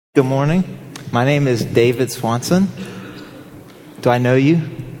Good morning. My name is David Swanson. Do I know you?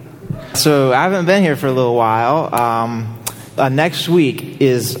 So I haven't been here for a little while. Next week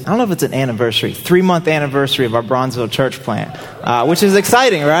is, I don't know if it's an anniversary, 3-month anniversary of our Bronzeville church plant, which is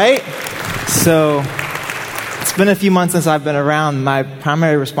exciting, right? So it's been a few months since I've been around. My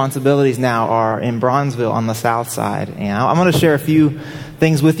primary responsibilities now are in Bronzeville on the south side. And I'm going to share a few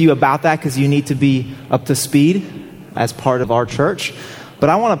things with you about that because you need to be up to speed as part of our church. But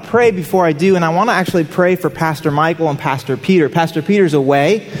I want to pray before I do, and I want to actually pray for Pastor Michael and Pastor Peter. Pastor Peter's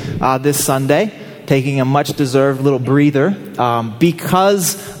away this Sunday, taking a much-deserved little breather.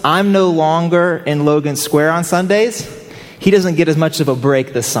 Because I'm no longer in Logan Square on Sundays, he doesn't get as much of a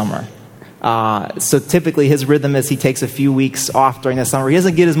break this summer. So typically his rhythm is he takes a few weeks off during the summer. He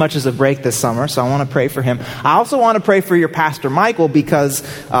doesn't get as much as a break this summer, so I want to pray for him. I also want to pray for your Pastor Michael because,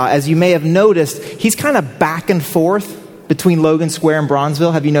 as you may have noticed, he's kind of back and forth between Logan Square and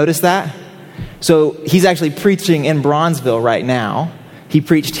Bronzeville. Have you noticed that? So he's actually preaching in Bronzeville right now. He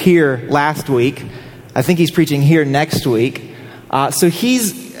preached here last week. I think he's preaching here next week. So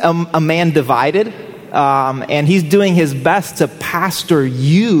he's a man divided, and he's doing his best to pastor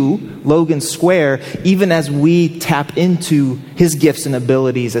you, Logan Square, even as we tap into his gifts and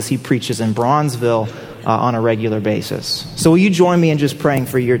abilities as he preaches in Bronzeville on a regular basis. So will you join me in just praying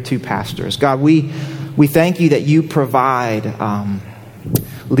for your two pastors? God, we thank you that you provide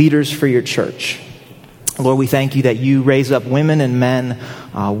leaders for your church. Lord, we thank you that you raise up women and men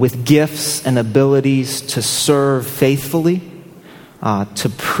with gifts and abilities to serve faithfully,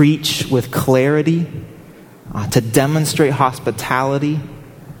 to preach with clarity, to demonstrate hospitality,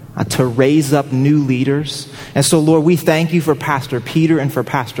 to raise up new leaders. And so, Lord, we thank you for Pastor Peter and for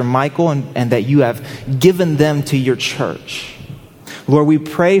Pastor Michael and that you have given them to your church. Lord, we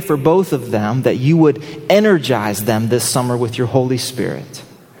pray for both of them that you would energize them this summer with your Holy Spirit.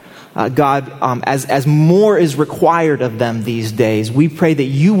 God, as more is required of them these days, we pray that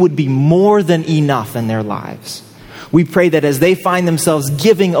you would be more than enough in their lives. We pray that as they find themselves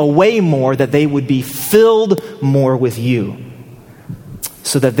giving away more, that they would be filled more with you,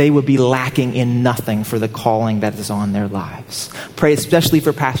 so that they would be lacking in nothing for the calling that is on their lives. Pray especially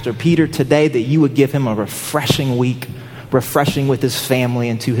for Pastor Peter today that you would give him a refreshing week, refreshing with his family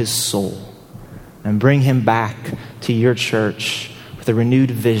and to his soul, and bring him back to your church with a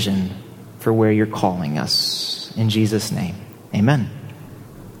renewed vision for where you're calling us. In Jesus' name, amen.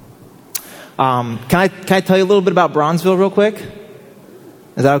 Can I tell you a little bit about Bronzeville real quick?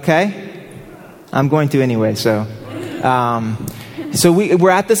 Is that okay? I'm going to anyway, so we're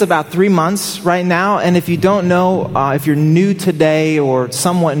at this about 3 months right now, and if you don't know, if you're new today or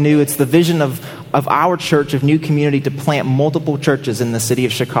somewhat new, it's the vision of our church, of New Community, to plant multiple churches in the city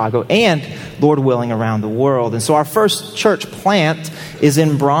of Chicago and, Lord willing, around the world. And so our first church plant is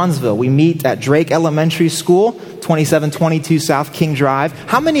in Bronzeville. We meet at Drake Elementary School, 2722 South King Drive.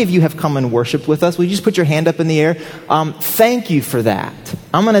 How many of you have come and worshiped with us? Will you just put your hand up in the air? Thank you for that.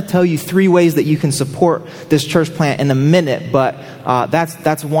 I'm going to tell you 3 ways that you can support this church plant in a minute, but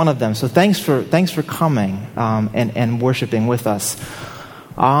that's one of them. So thanks for coming and worshiping with us.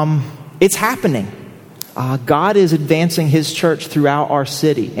 It's happening. God is advancing his church throughout our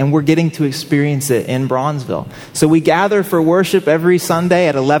city, and we're getting to experience it in Bronzeville. So we gather for worship every Sunday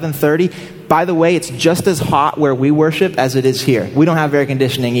at 11:30. By the way, it's just as hot where we worship as it is here. We don't have air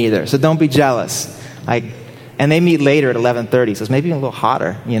conditioning either, so don't be jealous. And they meet later at 11:30, so it's maybe a little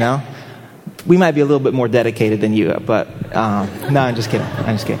hotter, you know? We might be a little bit more dedicated than you, but no, I'm just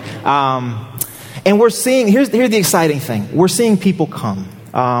kidding. And we're seeing, here's the exciting thing. We're seeing people come.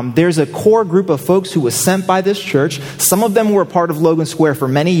 There's a core group of folks who was sent by this church. Some of them were a part of Logan Square for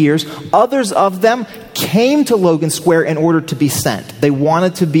many years. Others of them came to Logan Square in order to be sent. They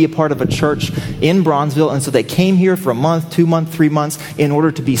wanted to be a part of a church in Bronzeville, and so they came here for a month, 2 months, 3 months in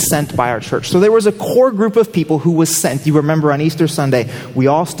order to be sent by our church. So there was a core group of people who was sent. You remember on Easter Sunday, we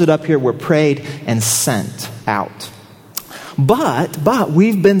all stood up here, were prayed, and sent out. But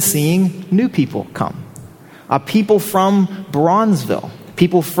we've been seeing new people come. People from Bronzeville.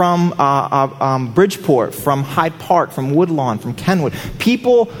 People from Bridgeport, from Hyde Park, from Woodlawn, from Kenwood.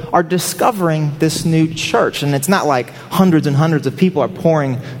 People are discovering this new church. And it's not like hundreds and hundreds of people are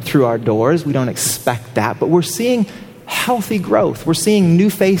pouring through our doors. We don't expect that. But we're seeing healthy growth. We're seeing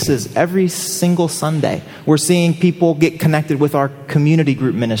new faces every single Sunday. We're seeing people get connected with our community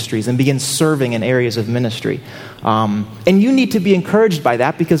group ministries and begin serving in areas of ministry. And you need to be encouraged by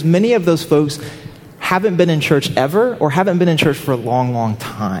that because many of those folks haven't been in church ever or haven't been in church for a long, long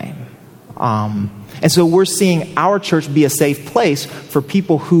time. And so we're seeing our church be a safe place for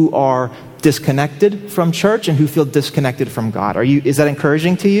people who are disconnected from church and who feel disconnected from God. Is that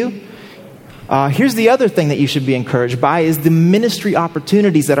encouraging to you? Here's the other thing that you should be encouraged by is the ministry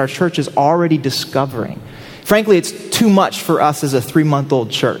opportunities that our church is already discovering. Frankly, it's too much for us as a 3-month-old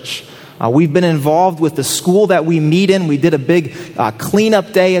church. We've been involved with the school that we meet in. We did a big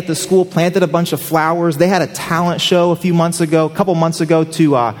cleanup day at the school, planted a bunch of flowers. They had a talent show a couple months ago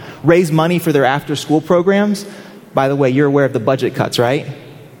to raise money for their after-school programs. By the way, you're aware of the budget cuts, right?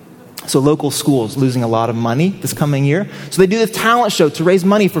 So local schools losing a lot of money this coming year. So they do this talent show to raise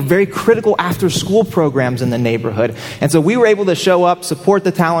money for very critical after-school programs in the neighborhood. And so we were able to show up, support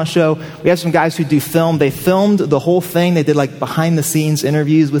the talent show. We have some guys who do film. They filmed the whole thing. They did like behind-the-scenes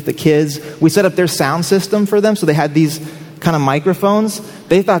interviews with the kids. We set up their sound system for them. So they had these kind of microphones.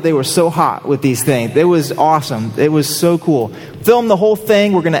 They thought they were so hot with these things. It was awesome. It was so cool. Filmed the whole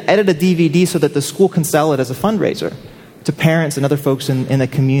thing. We're going to edit a DVD so that the school can sell it as a fundraiser to parents and other folks in the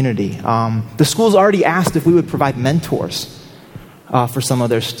community. The school's already asked if we would provide mentors for some of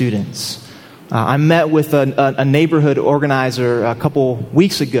their students. I met with a neighborhood organizer a couple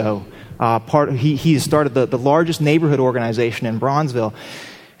weeks ago. He started the largest neighborhood organization in Bronzeville.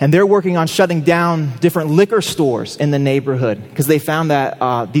 And they're working on shutting down different liquor stores in the neighborhood because they found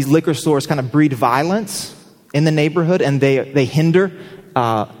that these liquor stores kind of breed violence in the neighborhood and they hinder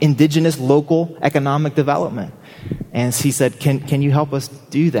indigenous local economic development. And he said, "Can you help us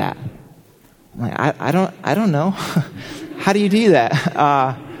do that?" I'm like, I don't know. How do you do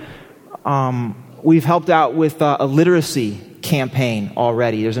that? We've helped out with a literacy campaign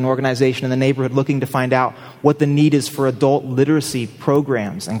already. There's an organization in the neighborhood looking to find out what the need is for adult literacy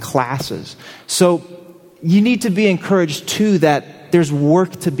programs and classes. So you need to be encouraged too that there's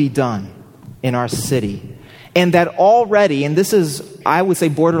work to be done in our city. And that already, and this is, I would say,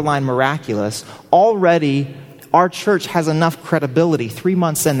 borderline miraculous, already our church has enough credibility 3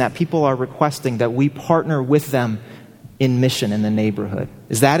 months in that people are requesting that we partner with them in mission in the neighborhood.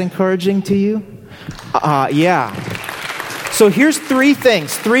 Is that encouraging to you? Yeah. So here's 3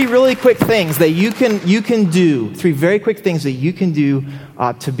 things, 3 really quick things that you can do, 3 very quick things that you can do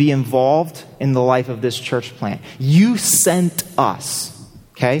to be involved in the life of this church plant. You sent us,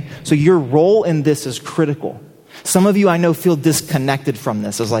 okay? So your role in this is critical. Some of you I know feel disconnected from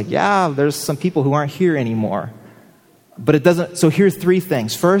this. It's like, yeah, there's some people who aren't here anymore. But it doesn't, so here's 3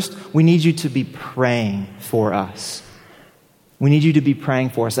 things. First, we need you to be praying for us. We need you to be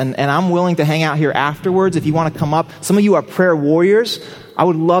praying for us. And I'm willing to hang out here afterwards if you want to come up. Some of you are prayer warriors. I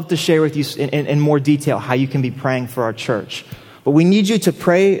would love to share with you in more detail how you can be praying for our church. But we need you to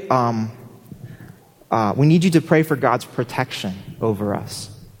pray, for God's protection over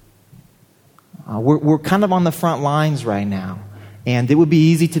us. We're kind of on the front lines right now. And it would be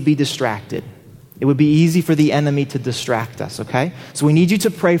easy to be distracted. It would be easy for the enemy to distract us, okay? So we need you to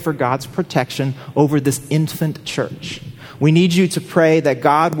pray for God's protection over this infant church. We need you to pray that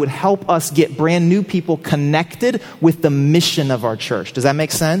God would help us get brand new people connected with the mission of our church. Does that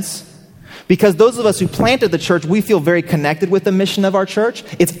make sense? Because those of us who planted the church, we feel very connected with the mission of our church.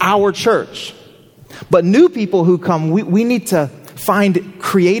 It's our church. But new people who come, we need to find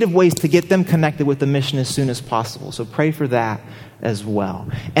creative ways to get them connected with the mission as soon as possible. So pray for that as well.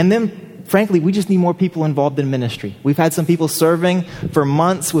 And then, frankly, we just need more people involved in ministry. We've had some people serving for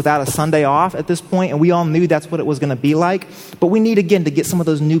months without a Sunday off at this point, and we all knew that's what it was going to be like. But we need, again, to get some of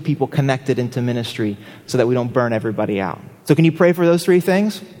those new people connected into ministry so that we don't burn everybody out. So can you pray for those 3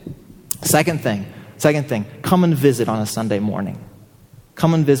 things? Second thing, come and visit on a Sunday morning.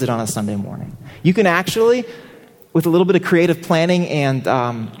 Come and visit on a Sunday morning. You can actually, with a little bit of creative planning and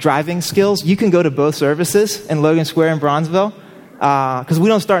driving skills, you can go to both services in Logan Square in Bronzeville. Because we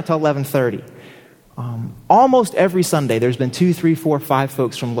don't start until 11:30. Almost every Sunday, there's been 2, 3, 4, 5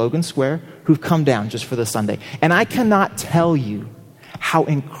 folks from Logan Square who've come down just for the Sunday. And I cannot tell you how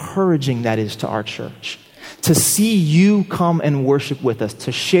encouraging that is to our church. To see you come and worship with us,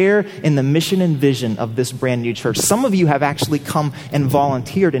 to share in the mission and vision of this brand new church. Some of you have actually come and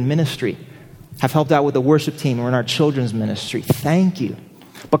volunteered in ministry, have helped out with the worship team or in our children's ministry. Thank you.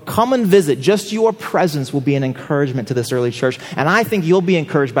 But come and visit. Just your presence will be an encouragement to this early church. And I think you'll be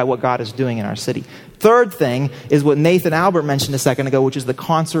encouraged by what God is doing in our city. Third thing is what Nathan Albert mentioned a second ago, which is the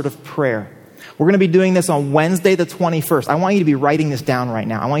concert of prayer. We're going to be doing this on Wednesday the 21st. I want you to be writing this down right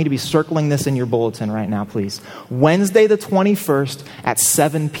now. I want you to be circling this in your bulletin right now, please. Wednesday the 21st at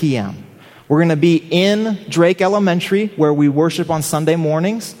 7 p.m. We're going to be in Drake Elementary, where we worship on Sunday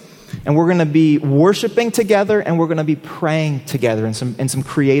mornings. And we're going to be worshiping together, and we're going to be praying together in some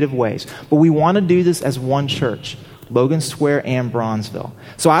creative ways. But we want to do this as one church, Logan Square and Bronzeville.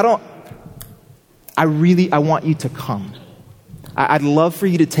 So I want you to come. I'd love for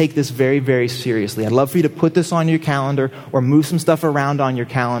you to take this very, very seriously. I'd love for you to put this on your calendar or move some stuff around on your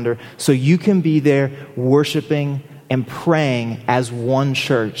calendar so you can be there worshiping and praying as one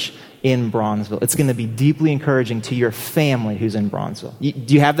church in Bronzeville. It's going to be deeply encouraging to your family who's in Bronzeville.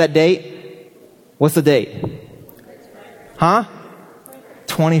 Do you have that date? What's the date? Huh?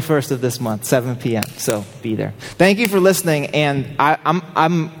 21st of this month, 7 p.m. So be there. Thank you for listening. And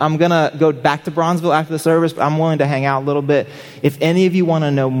I'm gonna go back to Bronzeville after the service, but I'm willing to hang out a little bit. If any of you want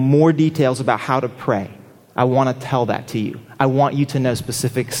to know more details about how to pray, I want to tell that to you. I want you to know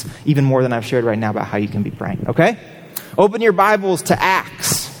specifics, even more than I've shared right now, about how you can be praying. Okay? Open your Bibles to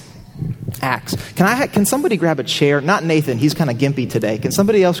Acts. Acts. Can somebody grab a chair? Not Nathan. He's kind of gimpy today. Can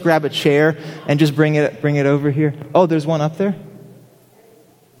somebody else grab a chair and just bring it over here? Oh, there's one up there.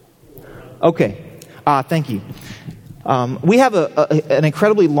 Okay, thank you. We have an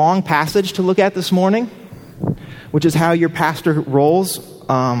incredibly long passage to look at this morning, which is how your pastor rolls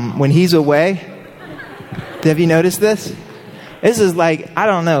when he's away. Have you noticed this? This is like, I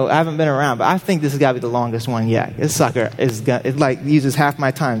don't know, I haven't been around, but I think this has got to be the longest one yet. This sucker uses half my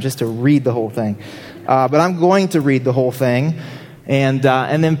time just to read the whole thing. But I'm going to read the whole thing. And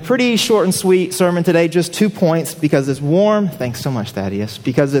then pretty short and sweet sermon today, just 2 points because it's warm. Thanks so much, Thaddeus.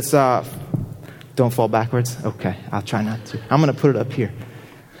 Because it's, don't fall backwards. Okay, I'll try not to. I'm going to put it up here.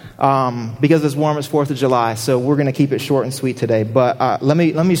 Because it's warm, it's 4th of July, so we're going to keep it short and sweet today. But let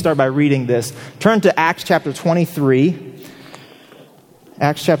me start by reading this. Turn to Acts chapter 23.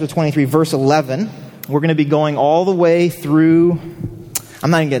 Acts chapter 23, verse 11. We're going to be going all the way through...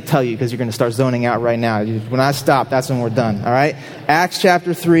 I'm not even going to tell you because you're going to start zoning out right now. When I stop, that's when we're done, all right? Acts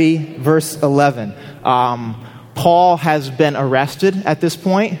chapter 3, verse 11. Paul has been arrested at this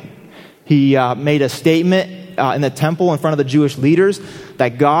point. He made a statement in the temple in front of the Jewish leaders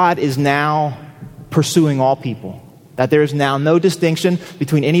that God is now pursuing all people, that there is now no distinction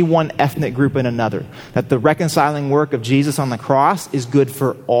between any one ethnic group and another, that the reconciling work of Jesus on the cross is good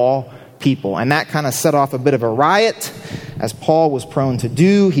for all people. And that kind of set off a bit of a riot, as Paul was prone to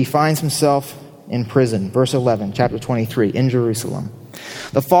do. He finds himself in prison. Verse 11, chapter 23, in Jerusalem.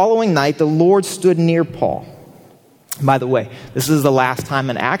 The following night, the Lord stood near Paul. By the way, this is the last time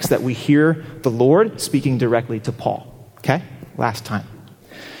in Acts that we hear the Lord speaking directly to Paul. Okay? Last time.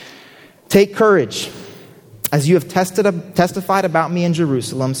 Take courage. As you have testified about me in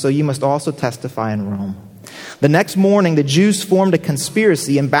Jerusalem, so you must also testify in Rome. The next morning, the Jews formed a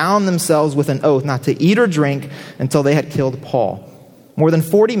conspiracy and bound themselves with an oath not to eat or drink until they had killed Paul. More than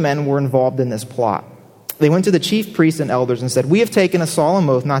 40 men were involved in this plot. They went to the chief priests and elders and said, "We have taken a solemn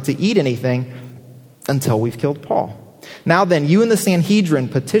oath not to eat anything until we've killed Paul. Now then, you and the Sanhedrin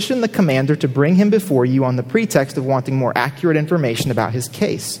petition the commander to bring him before you on the pretext of wanting more accurate information about his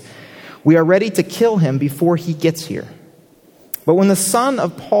case. We are ready to kill him before he gets here." But when the son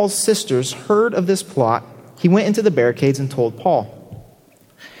of Paul's sisters heard of this plot, he went into the barricades and told Paul.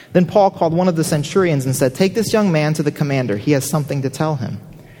 Then Paul called one of the centurions and said, "Take this young man to the commander. He has something to tell him."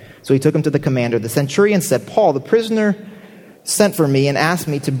 So he took him to the commander. The centurion said, "Paul, the prisoner sent for me and asked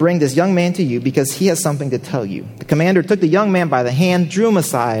me to bring this young man to you because he has something to tell you." The commander took the young man by the hand, drew him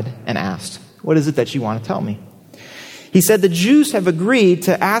aside, and asked, "What is it that you want to tell me?" He said, "The Jews have agreed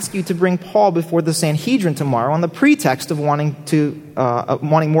to ask you to bring Paul before the Sanhedrin tomorrow on the pretext of wanting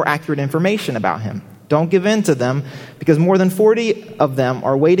more accurate information about him. Don't give in to them, because more than 40 of them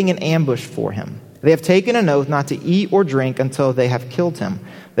are waiting in ambush for him. They have taken an oath not to eat or drink until they have killed him.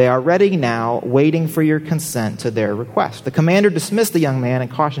 They are ready now, waiting for your consent to their request." The commander dismissed the young man and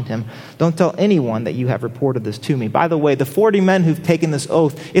cautioned him, "Don't tell anyone that you have reported this to me." By the way, the 40 men who've taken this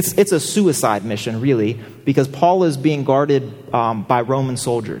oath, it's a suicide mission, really, because Paul is being guarded by Roman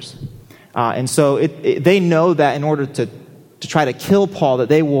soldiers. And so they know that in order to try to kill Paul, that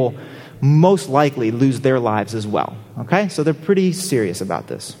they will most likely lose their lives as well. Okay? So they're pretty serious about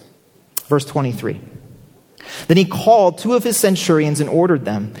this. Verse 23. Then he called 2 of his centurions and ordered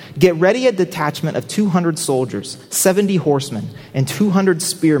them, "Get ready a detachment of 200 soldiers, 70 horsemen, and 200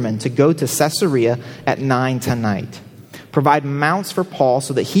 spearmen to go to Caesarea at 9 tonight. Provide mounts for Paul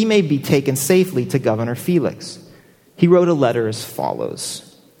so that he may be taken safely to Governor Felix." He wrote a letter as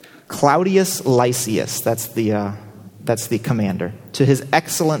follows. Claudius Lysias, that's the commander, "To His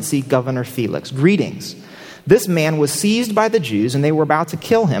Excellency Governor Felix, greetings. This man was seized by the Jews, and they were about to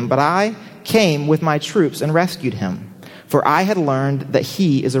kill him, but I came with my troops and rescued him, for I had learned that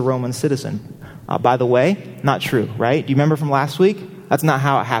he is a Roman citizen." By the way, not true, right? Do you remember from last week? That's not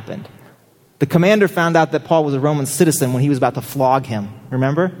how it happened. The commander found out that Paul was a Roman citizen when he was about to flog him,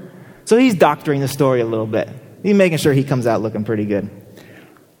 remember? So he's doctoring the story a little bit. He's making sure he comes out looking pretty good.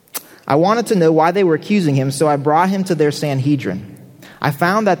 I wanted to know why they were accusing him, so I brought him to their Sanhedrin. I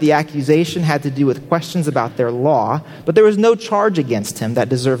found that the accusation had to do with questions about their law, but there was no charge against him that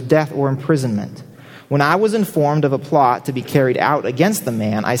deserved death or imprisonment. When I was informed of a plot to be carried out against the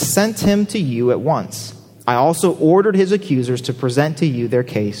man, I sent him to you at once. I also ordered his accusers to present to you their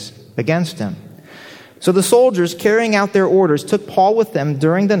case against him. So the soldiers, carrying out their orders, took Paul with them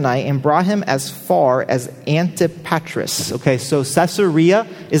during the night and brought him as far as Antipatris. Okay, so Caesarea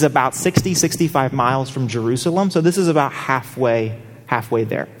is about 65 miles from Jerusalem, so this is about halfway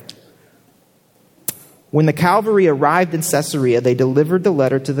there. When the cavalry arrived in Caesarea, they delivered the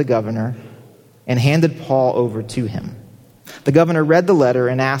letter to the governor and handed Paul over to him. The governor read the letter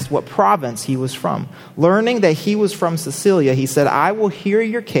and asked what province he was from. Learning that he was from Cilicia, he said, "I will hear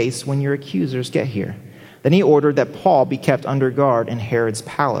your case when your accusers get here." Then he ordered that Paul be kept under guard in Herod's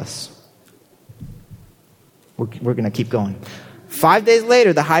palace. We're going to keep going. 5 days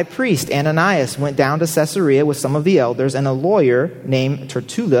later, the high priest, Ananias, went down to Caesarea with some of the elders and a lawyer named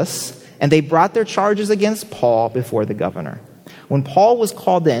Tertullus, and they brought their charges against Paul before the governor. When Paul was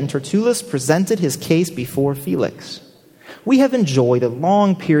called in, Tertullus presented his case before Felix. "We have enjoyed a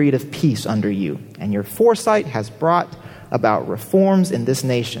long period of peace under you, and your foresight has brought about reforms in this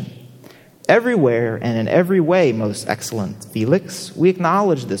nation. Everywhere and in every way, most excellent Felix, we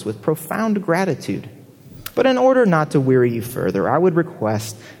acknowledge this with profound gratitude. But in order not to weary you further, I would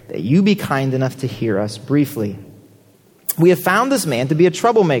request that you be kind enough to hear us briefly. We have found this man to be a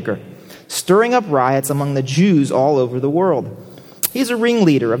troublemaker, stirring up riots among the Jews all over the world. He's a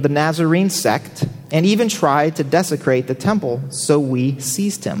ringleader of the Nazarene sect and even tried to desecrate the temple, so we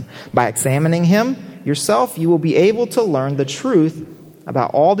seized him. By examining him yourself, you will be able to learn the truth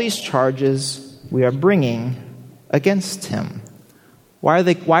about all these charges we are bringing against him." Why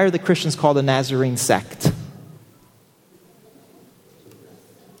are the Christians called the Nazarene sect?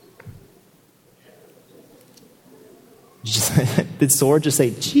 Did Sword just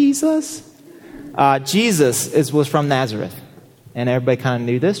say Jesus? Jesus was from Nazareth. And everybody kind of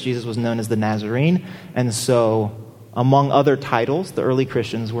knew this. Jesus was known as the Nazarene. And so, among other titles, the early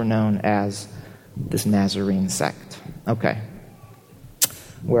Christians were known as this Nazarene sect. Okay.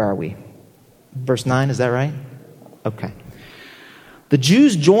 Where are we? Verse 9, is that right? Okay. The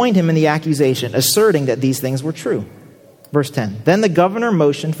Jews joined him in the accusation, asserting that these things were true. Verse 10, then the governor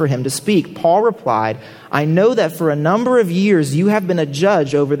motioned for him to speak. Paul replied, "I know that for a number of years you have been a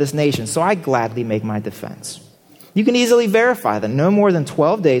judge over this nation, so I gladly make my defense. You can easily verify that no more than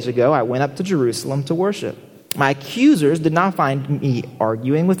 12 days ago I went up to Jerusalem to worship. My accusers did not find me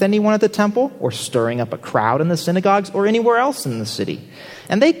arguing with anyone at the temple or stirring up a crowd in the synagogues or anywhere else in the city.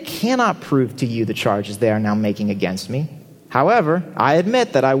 And they cannot prove to you the charges they are now making against me. However, I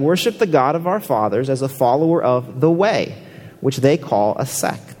admit that I worship the God of our fathers as a follower of the way, which they call a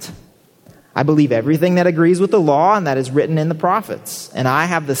sect. I believe everything that agrees with the law and that is written in the prophets. And I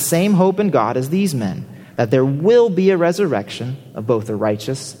have the same hope in God as these men, that there will be a resurrection of both the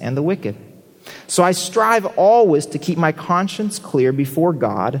righteous and the wicked. So I strive always to keep my conscience clear before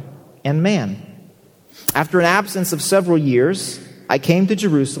God and man. After an absence of several years, I came to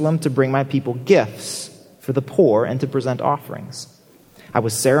Jerusalem to bring my people gifts for the poor and to present offerings. I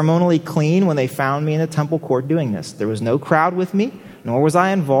was ceremonially clean when they found me in the temple court doing this. There was no crowd with me, nor was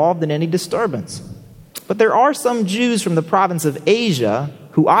I involved in any disturbance. But there are some Jews from the province of Asia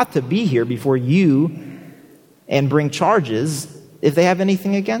who ought to be here before you and bring charges if they have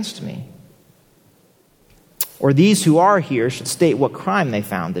anything against me. Or these who are here should state what crime they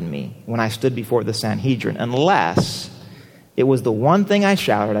found in me when I stood before the Sanhedrin, unless it was the one thing I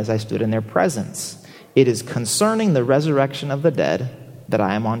shouted as I stood in their presence. It is concerning the resurrection of the dead that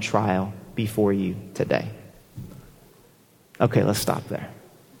I am on trial before you today. Okay, let's stop there.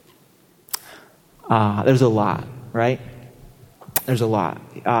 There's a lot, right? There's a lot.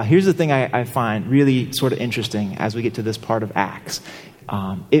 Here's the thing I find really sort of interesting as we get to this part of Acts.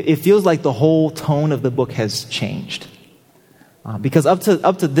 It feels like the whole tone of the book has changed. Because up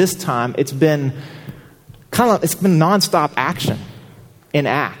to this time, it's been nonstop action in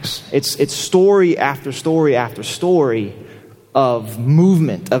Acts. It's story after story after story of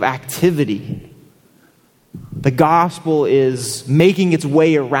movement, of activity. The gospel is making its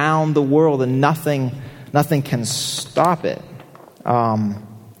way around the world, and nothing can stop it.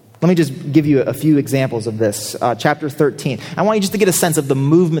 Let me just give you a few examples of this. Chapter 13. I want you just to get a sense of the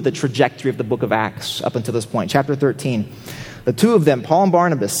movement, the trajectory of the book of Acts up until this point. Chapter 13. The two of them, Paul and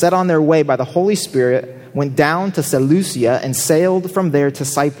Barnabas, set on their way by the Holy Spirit went down to Seleucia and sailed from there to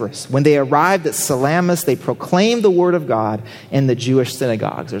Cyprus. When they arrived at Salamis, they proclaimed the word of God in the Jewish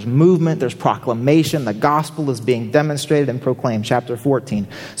synagogues. There's movement, there's proclamation, the gospel is being demonstrated and proclaimed, chapter 14.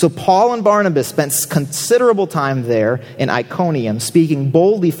 So Paul and Barnabas spent considerable time there in Iconium, speaking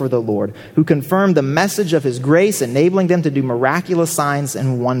boldly for the Lord, who confirmed the message of his grace, enabling them to do miraculous signs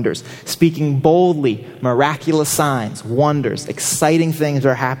and wonders. Speaking boldly, miraculous signs, wonders, exciting things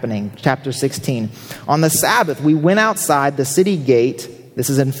are happening. Chapter 16. On the Sabbath, we went outside the city gate, this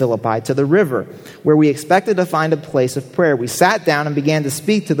is in Philippi, to the river, where we expected to find a place of prayer. We sat down and began to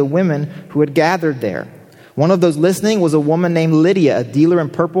speak to the women who had gathered there. One of those listening was a woman named Lydia, a dealer in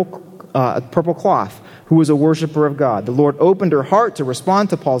purple cloth, who was a worshiper of God. The Lord opened her heart to respond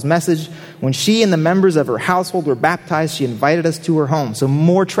to Paul's message. When she and the members of her household were baptized, she invited us to her home. So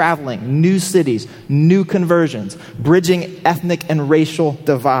more traveling, new cities, new conversions, bridging ethnic and racial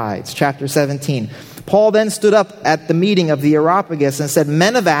divides. Chapter 17. Paul then stood up at the meeting of the Areopagus and said,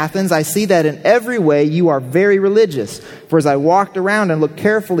 "Men of Athens, I see that in every way you are very religious. For as I walked around and looked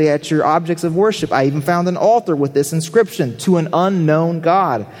carefully at your objects of worship, I even found an altar with this inscription, 'To an unknown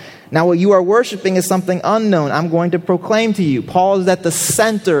God.' Now what you are worshiping is something unknown. I'm going to proclaim to you." Paul is at the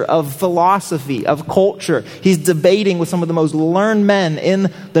center of philosophy, of culture. He's debating with some of the most learned men in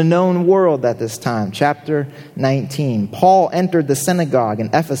the known world at this time. Chapter 19. Paul entered the synagogue in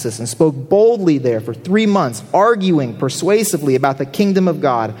Ephesus and spoke boldly there for 3 months, arguing persuasively about the kingdom of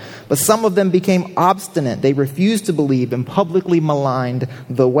God. But some of them became obstinate. They refused to believe and publicly maligned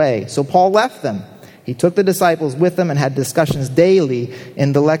the way. So Paul left them. He took the disciples with him and had discussions daily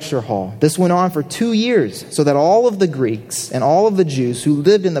in the lecture hall. This went on for 2 years, so that all of the Greeks and all of the Jews who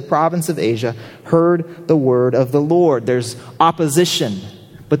lived in the province of Asia heard the word of the Lord. There's opposition,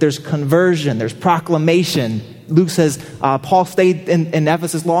 but there's conversion, there's proclamation. Luke says Paul stayed in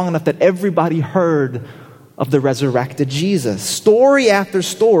Ephesus long enough that everybody heard of the resurrected Jesus. Story after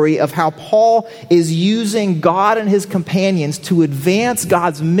story of how Paul is using God and his companions to advance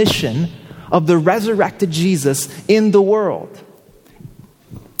God's mission of the resurrected Jesus in the world.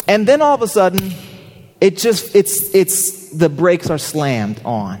 And then all of a sudden, the brakes are slammed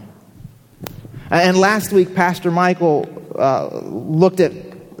on. And last week, Pastor Michael looked at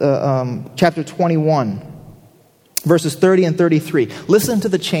chapter 21, verses 30 and 33. Listen to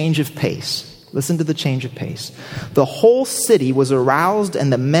the change of pace. Listen to the change of pace. The whole city was aroused,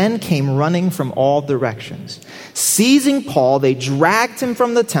 and the men came running from all directions. Seizing Paul, they dragged him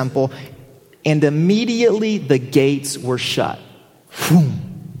from the temple, and immediately the gates were shut. Boom.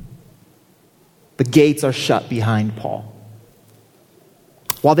 The gates are shut behind Paul.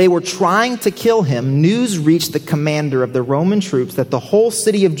 While they were trying to kill him, news reached the commander of the Roman troops that the whole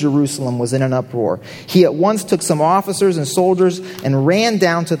city of Jerusalem was in an uproar. He at once took some officers and soldiers and ran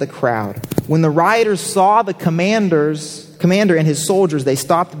down to the crowd. When the rioters saw the commander and his soldiers, they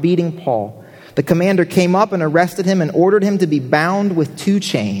stopped beating Paul. The commander came up and arrested him and ordered him to be bound with 2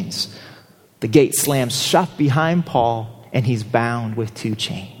 chains. The gate slams shut behind Paul, and he's bound with 2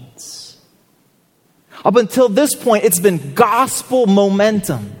 chains. Up until this point, it's been gospel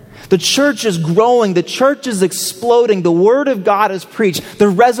momentum. The church is growing. The church is exploding. The word of God is preached. The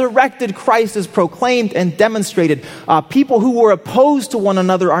resurrected Christ is proclaimed and demonstrated. People who were opposed to one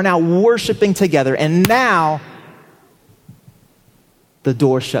another are now worshiping together. And now, the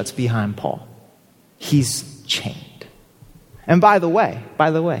door shuts behind Paul. He's chained. And by the way,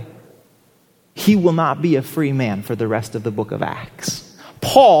 he will not be a free man for the rest of the book of Acts.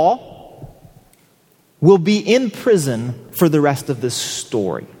 Paul will be in prison for the rest of this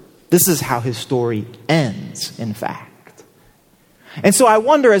story. This is how his story ends, in fact. And so I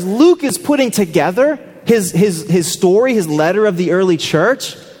wonder, as Luke is putting together his story, his letter of the early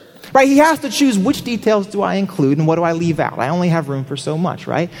church, right? He has to choose, which details do I include and what do I leave out? I only have room for so much,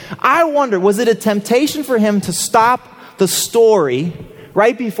 right? I wonder, was it a temptation for him to stop the story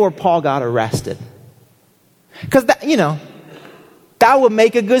right before Paul got arrested? Because that would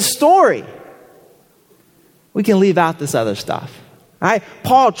make a good story. We can leave out this other stuff. Right?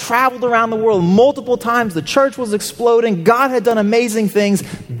 Paul traveled around the world multiple times. The church was exploding. God had done amazing things.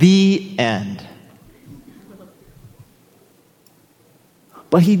 The end.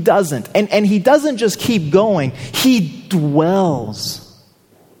 But he doesn't. And he doesn't just keep going. He dwells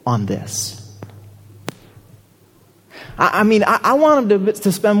on this. I want him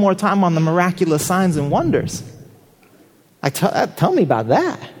to spend more time on the miraculous signs and wonders. Tell me about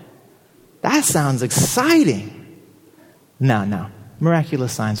that. That sounds exciting. No.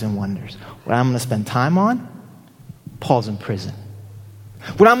 Miraculous signs and wonders. What I'm going to spend time on, Paul's in prison.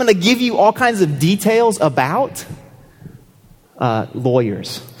 What I'm going to give you all kinds of details about,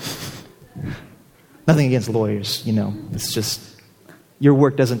 lawyers. Nothing against lawyers, It's just, your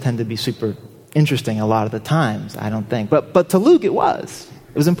work doesn't tend to be super interesting a lot of the times, I don't think. But to Luke, it was.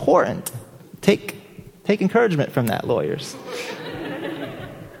 It was important. Take encouragement from that, lawyers.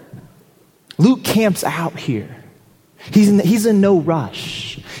 Luke camps out here. He's in no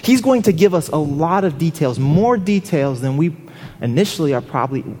rush. He's going to give us a lot of details, more details than we initially are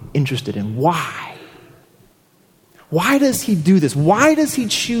probably interested in. Why? Why does he do this? Why does he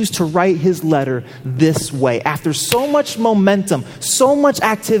choose to write his letter this way? After so much momentum, so much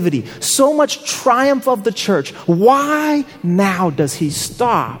activity, so much triumph of the church, why now does he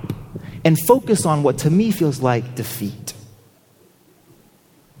stop and focus on what to me feels like defeat?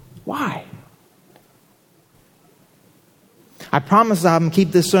 Why? I promise I'm going to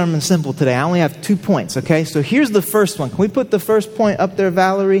keep this sermon simple today. I only have 2 points, okay? So here's the first one. Can we put the first point up there,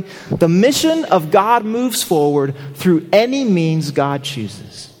 Valerie? The mission of God moves forward through any means God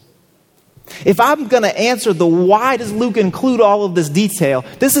chooses. If I'm going to answer the why does Luke include all of this detail,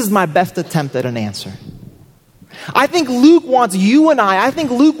 this is my best attempt at an answer. I think Luke wants you and I think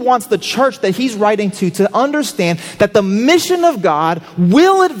Luke wants the church that he's writing to understand that the mission of God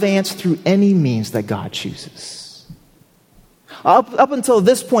will advance through any means that God chooses. Up until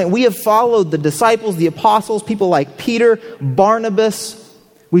this point, we have followed the disciples, the apostles, people like Peter, Barnabas.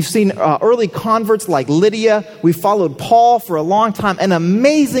 We've seen early converts like Lydia. We've followed Paul for a long time, and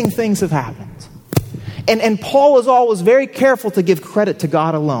amazing things have happened. And Paul is always very careful to give credit to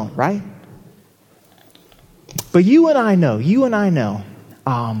God alone, right? But you and I know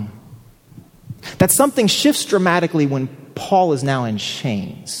that something shifts dramatically when Paul is now in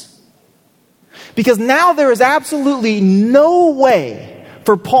chains. Because now there is absolutely no way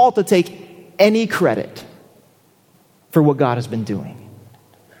for Paul to take any credit for what God has been doing.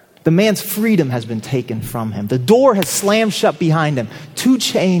 The man's freedom has been taken from him. The door has slammed shut behind him. 2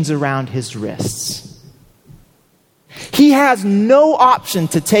 chains around his wrists. He has no option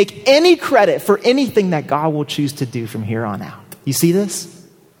to take any credit for anything that God will choose to do from here on out. You see this?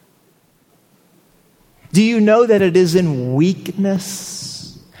 Do you know that it is in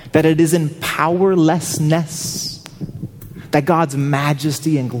weakness, that it is in powerlessness that God's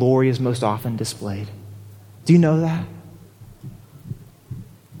majesty and glory is most often displayed? Do you know that?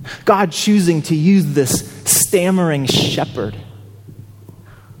 God choosing to use this stammering shepherd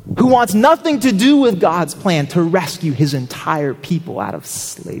who wants nothing to do with God's plan to rescue his entire people out of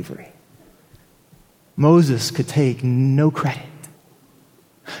slavery. Moses could take no credit.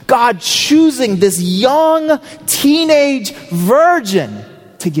 God choosing this young teenage virgin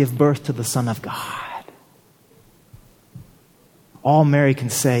to give birth to the Son of God. All Mary can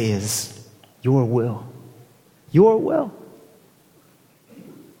say is, your will. Your will.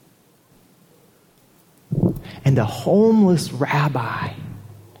 And a homeless rabbi,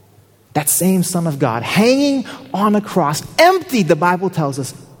 that same Son of God, hanging on a cross, emptied, the Bible tells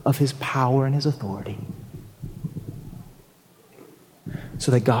us, of his power and his authority,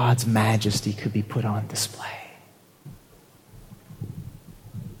 so that God's majesty could be put on display.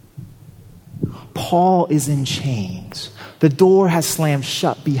 Paul is in chains. The door has slammed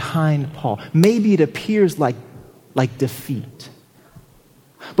shut behind Paul. Maybe it appears like defeat.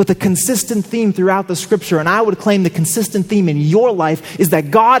 But the consistent theme throughout the scripture, and I would claim the consistent theme in your life, is that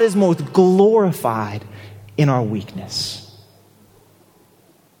God is most glorified in our weakness.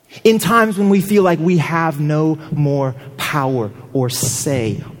 In times when we feel like we have no more power or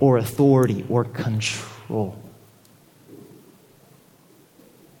say or authority or control.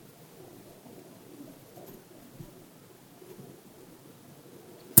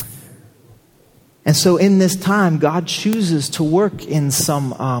 And so in this time, God chooses to work in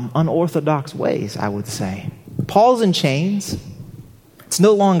some unorthodox ways, I would say. Paul's in chains. It's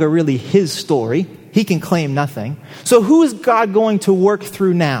no longer really his story. He can claim nothing. So who is God going to work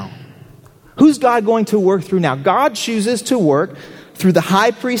through now? Who's God going to work through now? God chooses to work through the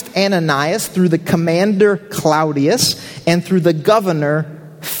high priest Ananias, through the commander Claudius, and through the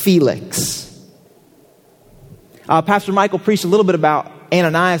governor Felix. Pastor Michael preached a little bit about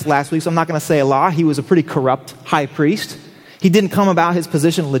Ananias last week, so I'm not going to say a lot. He was a pretty corrupt high priest. He didn't come about his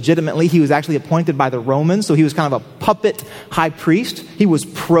position legitimately. He was actually appointed by the Romans, so he was kind of a puppet high priest. He was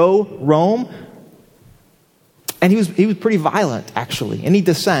pro-Rome. And he was pretty violent, actually. Any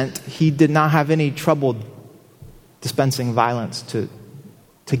dissent, he did not have any trouble dispensing violence to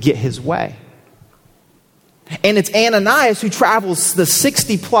get his way. And it's Ananias who travels the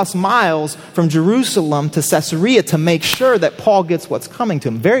 60-plus miles from Jerusalem to Caesarea to make sure that Paul gets what's coming to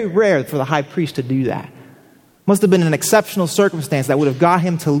him. Very rare for the high priest to do that. Must have been an exceptional circumstance that would have got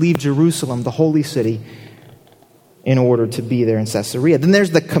him to leave Jerusalem, the holy city, in order to be there in Caesarea. Then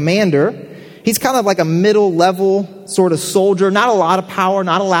there's the commander, He's kind of like a middle-level sort of soldier, not a lot of power,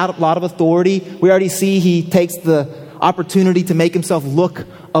 not a lot of authority. We already see he takes the opportunity to make himself look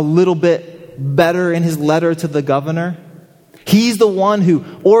a little bit better in his letter to the governor. He's the one who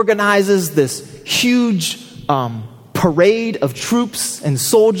organizes this huge parade of troops and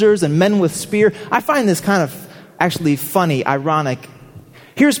soldiers and men with spear. I find this kind of actually funny, ironic.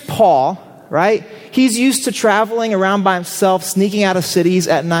 Here's Paul, right? He's used to traveling around by himself, sneaking out of cities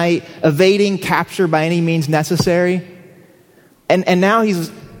at night, evading capture by any means necessary. And now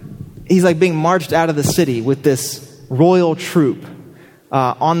he's like being marched out of the city with this royal troop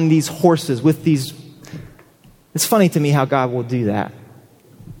on these horses with these. It's funny to me how God will do that.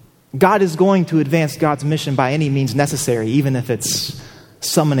 God is going to advance God's mission by any means necessary, even if it's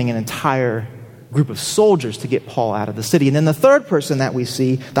summoning an entire group of soldiers to get Paul out of the city. And then the third person that we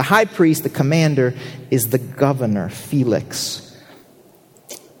see, the high priest, the commander, is the governor, Felix.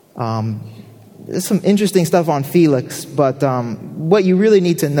 There's some interesting stuff on Felix, but what you really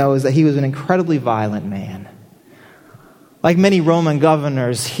need to know is that he was an incredibly violent man. Like many Roman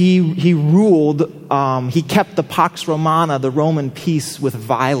governors, he ruled, he kept the Pax Romana, the Roman peace, with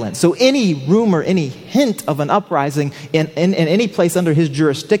violence. So any rumor, any hint of an uprising in any place under his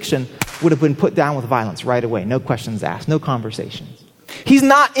jurisdiction would have been put down with violence right away. No questions asked, no conversations. He's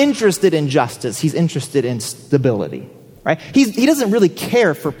not interested in justice. He's interested in stability, right? He doesn't really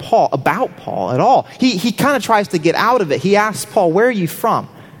care for about Paul at all. He kind of tries to get out of it. He asks Paul, "Where are you from?"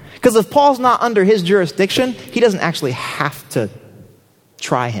 Because if Paul's not under his jurisdiction, he doesn't actually have to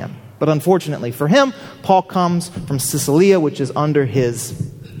try him. But unfortunately for him, Paul comes from Sicilia, which is under his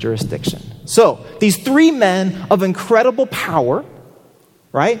jurisdiction. So these three men of incredible power,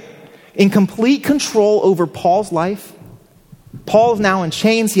 right? In complete control over Paul's life. Paul is now in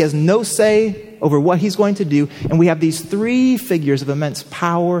chains. He has no say over what he's going to do. And we have these three figures of immense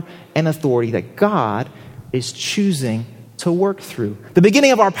power and authority that God is choosing to work through. The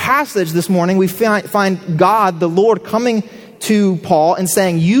beginning of our passage this morning, we find God, the Lord, coming to Paul and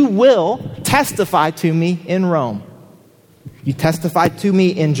saying, "You will testify to me in Rome. You testified to me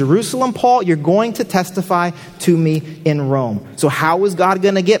in Jerusalem, Paul. You're going to testify to me in Rome." So how is God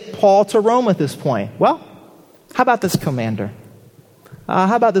going to get Paul to Rome at this point? Well, how about this commander?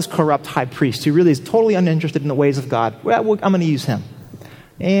 How about this corrupt high priest who really is totally uninterested in the ways of God? Well, I'm going to use him.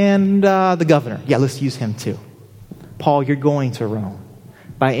 And the governor. Yeah, let's use him too. Paul, you're going to Rome.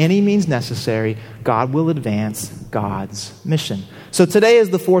 By any means necessary, God will advance God's mission. So today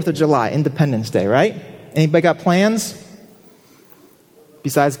is the 4th of July, Independence Day, right? Anybody got plans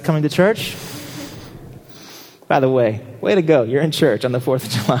besides coming to church? By the way to go. You're in church on the 4th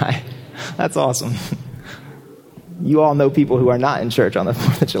of July. That's awesome. You all know people who are not in church on the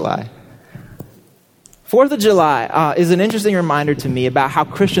 4th of July. 4th of July is an interesting reminder to me about how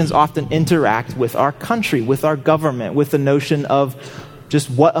Christians often interact with our country, with our government, with the notion of just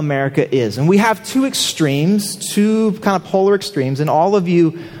what America is. And we have two extremes, two kind of polar extremes, and all of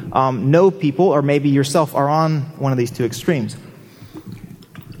you know people, or maybe yourself are on one of these two extremes.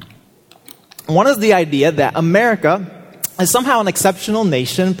 One is the idea that America is somehow an exceptional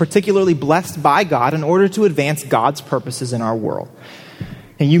nation, particularly blessed by God in order to advance God's purposes in our world.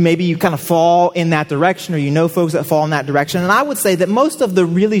 And you kind of fall in that direction, or you know folks that fall in that direction. And I would say that most of the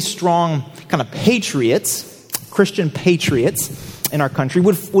really strong kind of patriots, Christian patriots in our country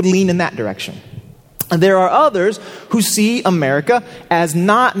would lean in that direction. And there are others who see America as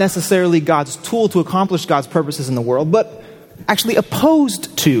not necessarily God's tool to accomplish God's purposes in the world, but actually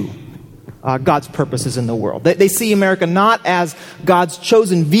opposed to God's purposes in the world. They see America not as God's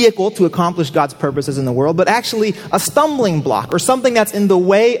chosen vehicle to accomplish God's purposes in the world, but actually a stumbling block or something that's in the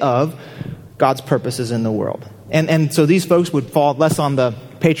way of God's purposes in the world. And so these folks would fall less on the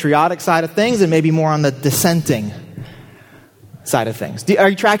patriotic side of things and maybe more on the dissenting side of things. Are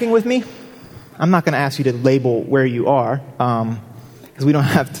you tracking with me? I'm not going to ask you to label where you are because we don't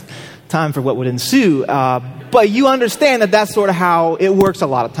have time for what would ensue. But you understand that that's sort of how it works a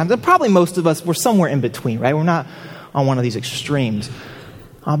lot of times. And probably most of us, we're somewhere in between, right? We're not on one of these extremes.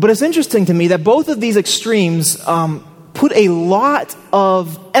 But it's interesting to me that both of these extremes put a lot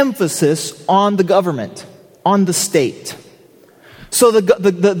of emphasis on the government, on the state. So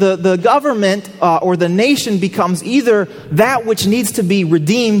the government or the nation becomes either that which needs to be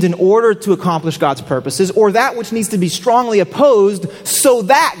redeemed in order to accomplish God's purposes, or that which needs to be strongly opposed so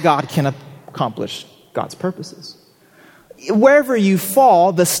that God can accomplish God's purposes. Wherever you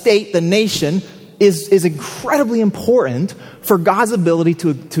fall, the state, the nation, is incredibly important for God's ability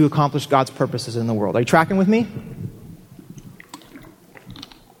to accomplish God's purposes in the world. Are you tracking with me?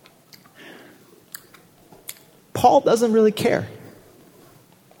 Paul doesn't really care.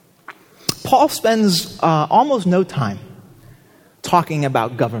 Paul spends almost no time talking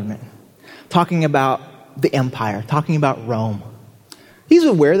about government, talking about the empire, talking about Rome. He's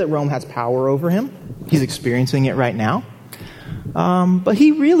aware that Rome has power over him. He's experiencing it right now. But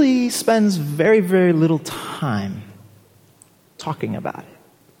he really spends very, very little time talking about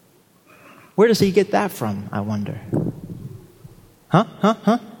it. Where does he get that from, I wonder?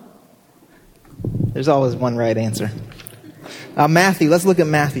 Huh? There's always one right answer. Matthew, let's look at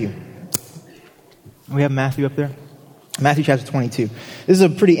Matthew. We have Matthew up there? Matthew chapter 22. This is a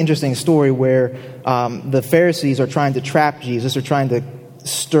pretty interesting story where the Pharisees are trying to trap Jesus, or trying to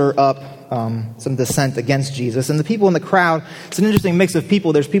stir up some dissent against Jesus. And the people in the crowd, it's an interesting mix of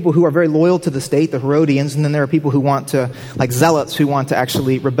people. There's people who are very loyal to the state, the Herodians, and then there are people who want to, like zealots, who want to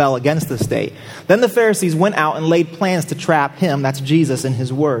actually rebel against the state. Then the Pharisees went out and laid plans to trap him, that's Jesus, in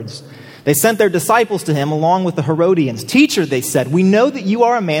his words. They sent their disciples to him along with the Herodians. "Teacher," they said, "we know that you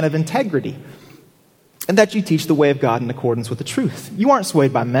are a man of integrity, and that you teach the way of God in accordance with the truth. You aren't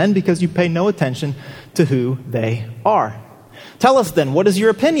swayed by men because you pay no attention to who they are. Tell us then, what is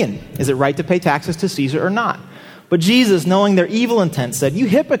your opinion? Is it right to pay taxes to Caesar or not?" But Jesus, knowing their evil intent, said, "You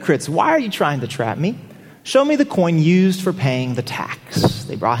hypocrites, why are you trying to trap me? Show me the coin used for paying the tax."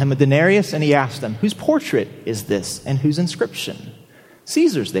 They brought him a denarius, and he asked them, "Whose portrait is this, and whose inscription?"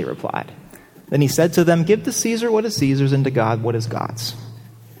 "Caesar's," they replied. Then he said to them, "Give to Caesar what is Caesar's, and to God what is God's."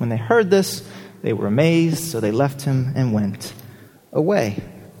 When they heard this, they were amazed, so they left him and went away.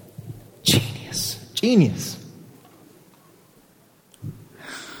 Genius.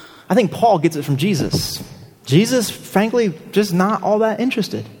 I think Paul gets it from Jesus. Jesus, frankly, just not all that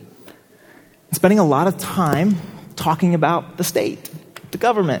interested. Spending a lot of time talking about the state, the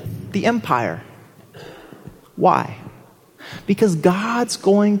government, the empire. Why? Because God's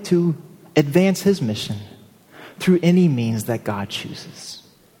going to advance his mission through any means that God chooses.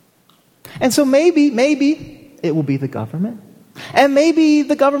 And so maybe it will be the government. And maybe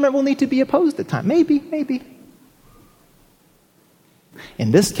the government will need to be opposed at times. Maybe.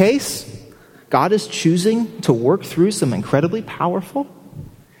 In this case, God is choosing to work through some incredibly powerful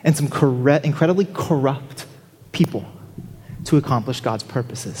and some incredibly corrupt people to accomplish God's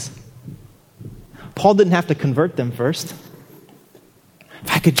purposes. Paul didn't have to convert them first.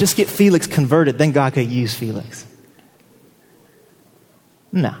 If I could just get Felix converted, then God could use Felix.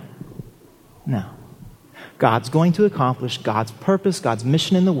 No. God's going to accomplish God's purpose, God's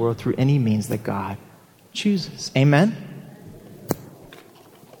mission in the world through any means that God chooses. Amen?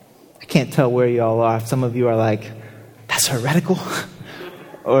 I can't tell where y'all are. Some of you are like, that's heretical.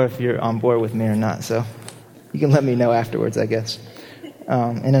 Or if you're on board with me or not. So you can let me know afterwards, I guess,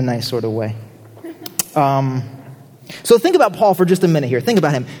 in a nice sort of way. So think about Paul for just a minute here. Think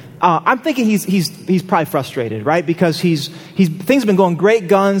about him. I'm thinking he's probably frustrated, right? Because things have been going great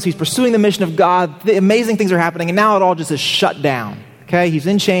guns. He's pursuing the mission of God. The amazing things are happening, and now it all just is shut down. Okay, he's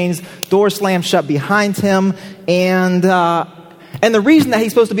in chains. Doors slammed shut behind him, and the reason that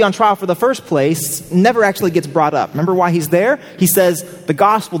he's supposed to be on trial for the first place never actually gets brought up. Remember why he's there? He says the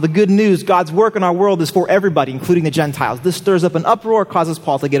gospel, the good news, God's work in our world is for everybody, including the Gentiles. This stirs up an uproar, causes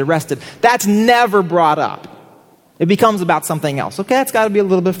Paul to get arrested. That's never brought up. It becomes about something else. Okay, that's got to be a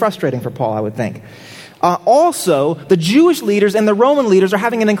little bit frustrating for Paul, I would think. Also, the Jewish leaders and the Roman leaders are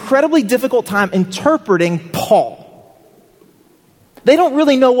having an incredibly difficult time interpreting Paul. They don't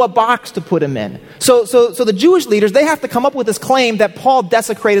really know what box to put him in. So the Jewish leaders, they have to come up with this claim that Paul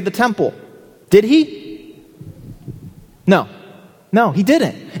desecrated the temple. Did he? No, he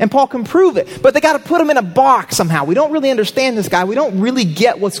didn't. And Paul can prove it. But they got to put him in a box somehow. We don't really understand this guy. We don't really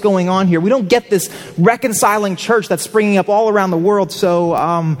get what's going on here. We don't get this reconciling church that's springing up all around the world.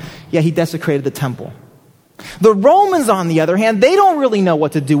 So, he desecrated the temple. The Romans, on the other hand, they don't really know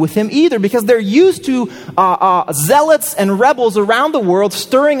what to do with him either, because they're used to zealots and rebels around the world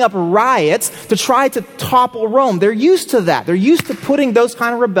stirring up riots to try to topple Rome. They're used to that. They're used to putting those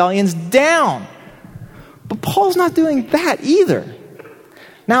kind of rebellions down. But Paul's not doing that either.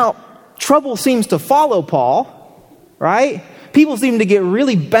 Now, trouble seems to follow Paul, right? People seem to get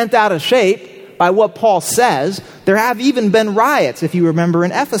really bent out of shape by what Paul says. There have even been riots, if you remember,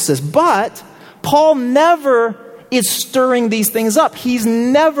 in Ephesus. But Paul never is stirring these things up. He's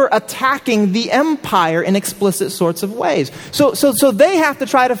never attacking the empire in explicit sorts of ways. So they have to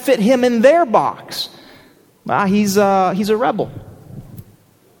try to fit him in their box. He's a rebel.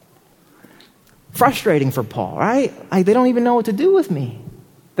 Frustrating for Paul, right? They don't even know what to do with me.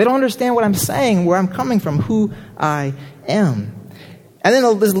 They don't understand what I'm saying, where I'm coming from, who I am. And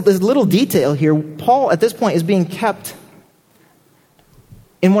then this little detail here, Paul at this point is being kept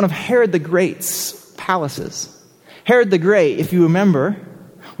in one of Herod the Great's palaces. Herod the Great, if you remember,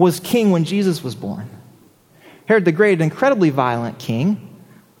 was king when Jesus was born. Herod the Great, an incredibly violent king,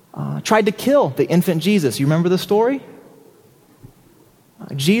 tried to kill the infant Jesus. You remember the story?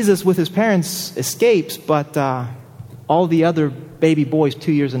 Jesus, with his parents, escapes, but all the other baby boys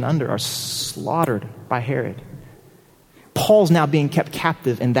 2 years and under are slaughtered by Herod. Paul's now being kept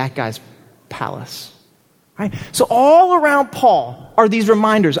captive in that guy's palace. Right? So all around Paul are these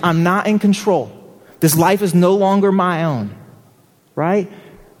reminders, I'm not in control. This life is no longer my own. Right?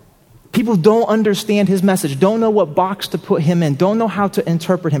 People don't understand his message, don't know what box to put him in, don't know how to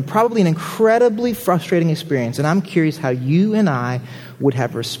interpret him. Probably an incredibly frustrating experience. And I'm curious how you and I would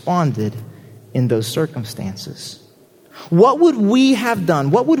have responded in those circumstances. What would we have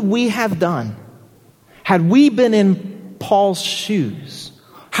done? What would we have done had we been in Paul's shoes?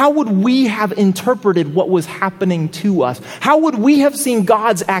 How would we have interpreted what was happening to us? How would we have seen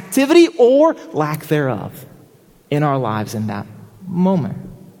God's activity or lack thereof in our lives in that moment?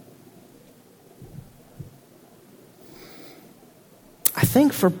 I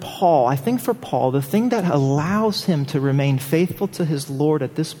think for Paul, the thing that allows him to remain faithful to his Lord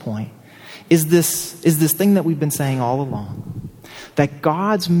at this point is this thing that we've been saying all along, that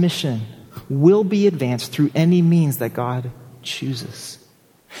God's mission will be advanced through any means that God chooses.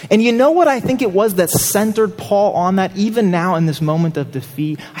 And you know what I think it was that centered Paul on that, even now in this moment of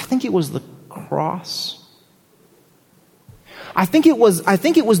defeat? I think it was the cross. I think it was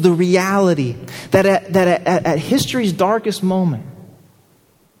the reality that at history's darkest moment,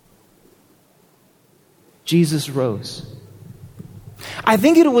 Jesus rose. I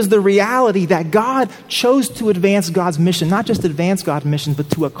think it was the reality that God chose to advance God's mission, not just advance God's mission,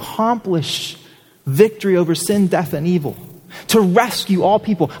 but to accomplish victory over sin, death, and evil, to rescue all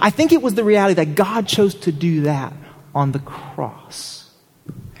people. I think it was the reality that God chose to do that on the cross.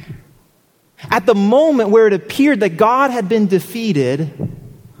 At the moment where it appeared that God had been defeated,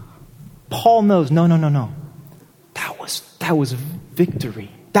 Paul knows, no. That was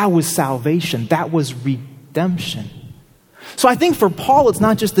victory. That was salvation. That was redemption. So I think for Paul, it's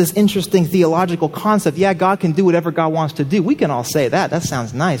not just this interesting theological concept. Yeah, God can do whatever God wants to do. We can all say that. That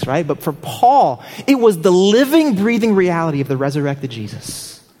sounds nice, right? But for Paul, it was the living, breathing reality of the resurrected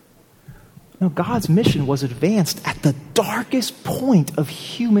Jesus. No, God's mission was advanced at the darkest point of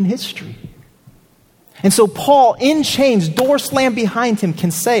human history. And so Paul, in chains, door slammed behind him,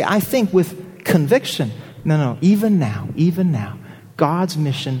 can say, I think with conviction, no, even now, God's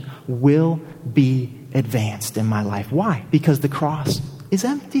mission will be advanced in my life. Why? Because the cross is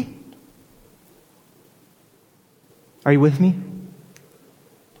empty. Are you with me?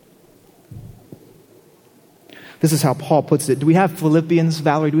 This is how Paul puts it. Do we have Philippians,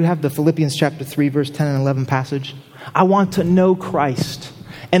 Valerie? Do we have the Philippians chapter 3, verse 10 and 11 passage? I want to know Christ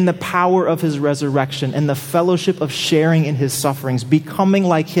and the power of his resurrection and the fellowship of sharing in his sufferings, becoming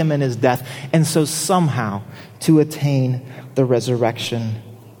like him in his death, and so somehow to attain the resurrection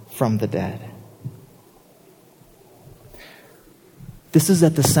from the dead. This is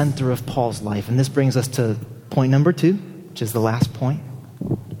at the center of Paul's life, and this brings us to point number 2, which is the last point.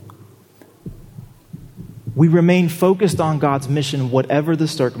 We remain focused on God's mission, whatever the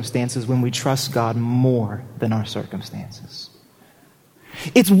circumstances, when we trust God more than our circumstances.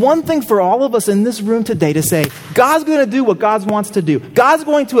 It's one thing for all of us in this room today to say, God's going to do what God wants to do. God's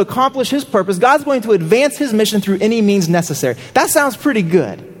going to accomplish his purpose. God's going to advance his mission through any means necessary. That sounds pretty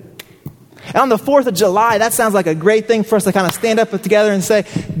good. And on the 4th of July, that sounds like a great thing for us to kind of stand up together and say,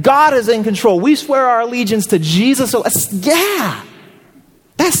 God is in control. We swear our allegiance to Jesus. So yeah,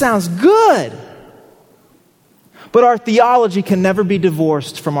 that sounds good. But our theology can never be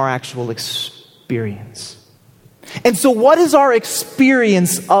divorced from our actual experience. And so what is our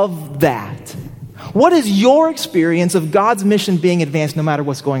experience of that? What is your experience of God's mission being advanced no matter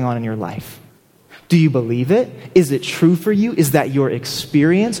what's going on in your life? Do you believe it? Is it true for you? Is that your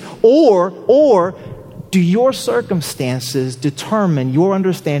experience? Or do your circumstances determine your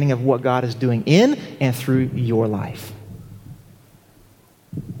understanding of what God is doing in and through your life?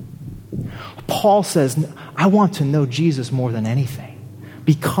 Paul says, I want to know Jesus more than anything.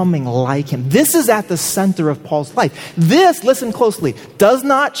 Becoming like him. This is at the center of Paul's life. This, listen closely, does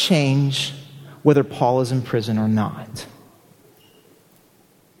not change whether Paul is in prison or not.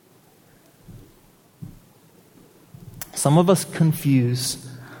 Some of us confuse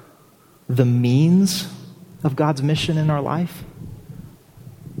the means of God's mission in our life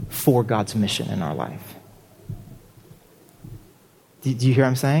for God's mission in our life. Do you hear what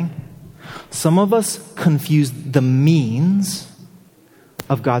I'm saying? Some of us confuse the means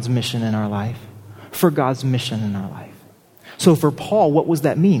of God's mission in our life for God's mission in our life. So for Paul, what was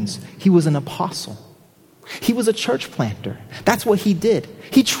that means? He was an apostle. He was a church planter. That's what he did.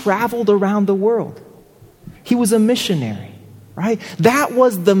 He traveled around the world. He was a missionary, right? That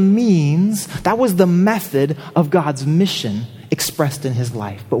was the means, that was the method of God's mission expressed in his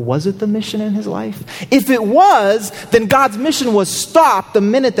life. But was it the mission in his life? If it was, then God's mission was stopped the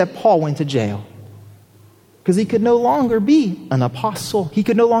minute that Paul went to jail. Because he could no longer be an apostle. He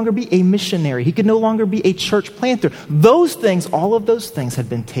could no longer be a missionary. He could no longer be a church planter. Those things, all of those things had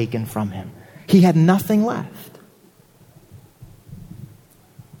been taken from him. He had nothing left.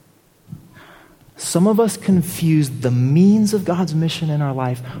 Some of us confuse the means of God's mission in our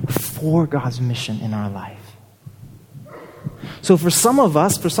life for God's mission in our life. So for some of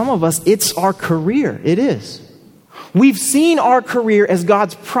us, it's our career. It is. We've seen our career as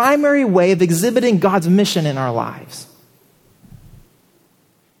God's primary way of exhibiting God's mission in our lives.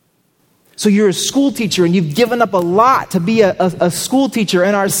 So you're a school teacher and you've given up a lot to be a school teacher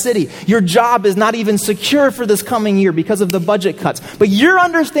in our city. Your job is not even secure for this coming year because of the budget cuts. But your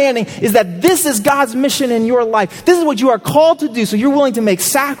understanding is that this is God's mission in your life. This is what you are called to do. So you're willing to make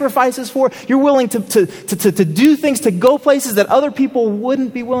sacrifices for it. You're willing to do things, to go places that other people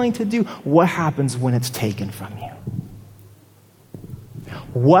wouldn't be willing to do. What happens when it's taken from you?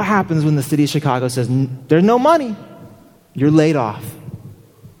 What happens when the city of Chicago says, there's no money, you're laid off?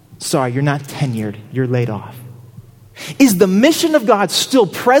 Sorry, you're not tenured, you're laid off. Is the mission of God still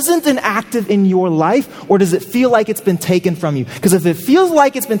present and active in your life, or does it feel like it's been taken from you? Because if it feels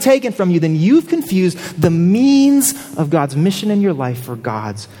like it's been taken from you, then you've confused the means of God's mission in your life for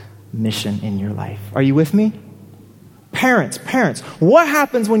God's mission in your life. Are you with me? Parents, what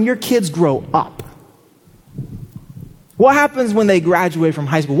happens when your kids grow up? What happens when they graduate from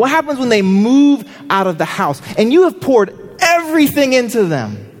high school? What happens when they move out of the house and you have poured everything into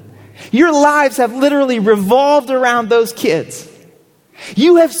them? Your lives have literally revolved around those kids.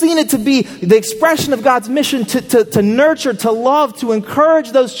 You have seen it to be the expression of God's mission to nurture, to love, to encourage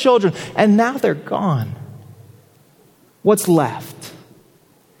those children. And now they're gone. What's left?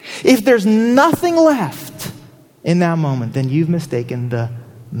 If there's nothing left in that moment, then you've mistaken the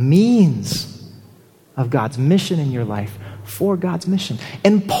means of God's mission in your life for God's mission.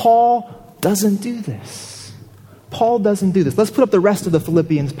 And Paul doesn't do this. Paul doesn't do this. Let's put up the rest of the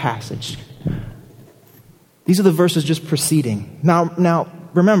Philippians passage. These are the verses just preceding. Now,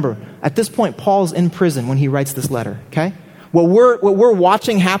 remember, at this point, Paul's in prison when he writes this letter, okay? What we're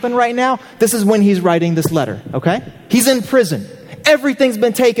watching happen right now, this is when he's writing this letter, okay? He's in prison. Everything's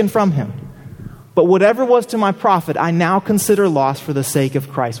been taken from him. But whatever was to my profit, I now consider loss for the sake of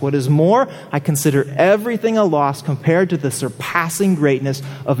Christ. What is more, I consider everything a loss compared to the surpassing greatness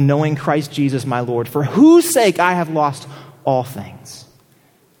of knowing Christ Jesus my Lord, for whose sake I have lost all things.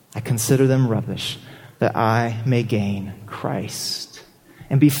 I consider them rubbish, that I may gain Christ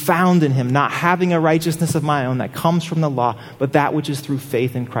and be found in him, not having a righteousness of my own that comes from the law, but that which is through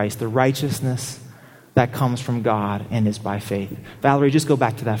faith in Christ, the righteousness that comes from God and is by faith. Valerie, just go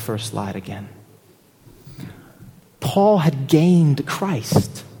back to that first slide again. Paul had gained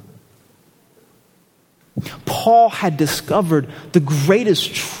Christ. Paul had discovered the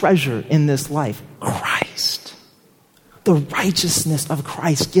greatest treasure in this life, Christ. The righteousness of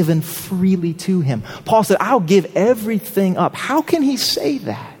Christ given freely to him. Paul said, I'll give everything up. How can he say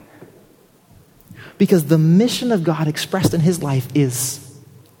that? Because the mission of God expressed in his life is,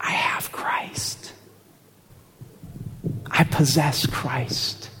 I have Christ. I possess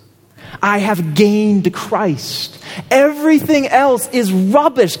Christ. I have gained Christ. Everything else is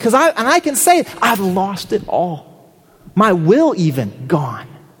rubbish because I can say I've lost it all. My will even gone.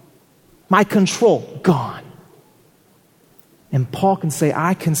 My control gone. And Paul can say,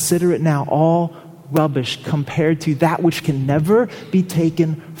 I consider it now all rubbish compared to that which can never be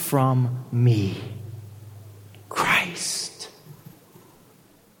taken from me. Christ.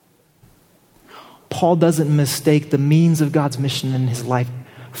 Paul doesn't mistake the means of God's mission in his life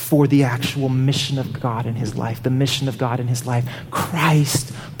for the actual mission of God in his life. The mission of God in his life.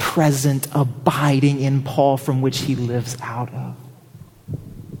 Christ present, abiding in Paul, from which he lives out of.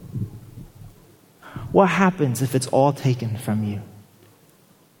 What happens if it's all taken from you?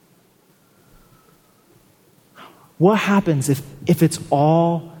 What happens if it's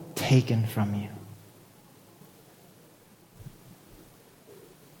all taken from you?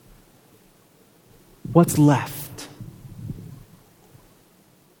 What's left?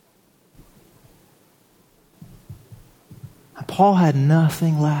 Paul had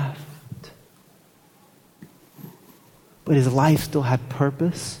nothing left. But his life still had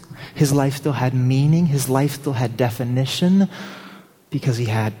purpose. His life still had meaning. His life still had definition because he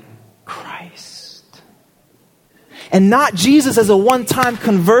had Christ. And not Jesus as a one-time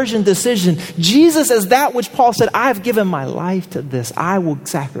conversion decision. Jesus as that which Paul said, I've given my life to this. I will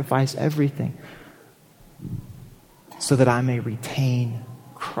sacrifice everything so that I may retain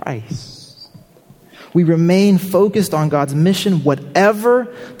Christ. We remain focused on God's mission,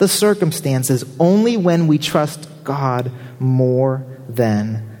 whatever the circumstances, only when we trust God more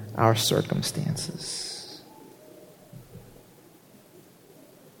than our circumstances.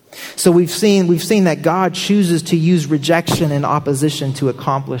 So we've seen that God chooses to use rejection and opposition to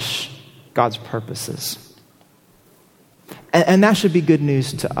accomplish God's purposes. And that should be good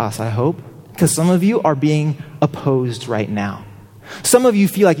news to us, I hope, because some of you are being opposed right now. Some of you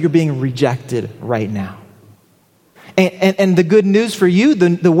feel like you're being rejected right now. And the good news for you,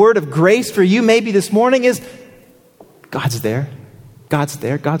 the word of grace for you maybe this morning is God's there. God's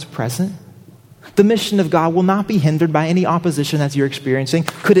there. God's present. The mission of God will not be hindered by any opposition that you're experiencing.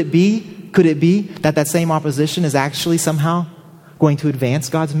 Could it be that same opposition is actually somehow going to advance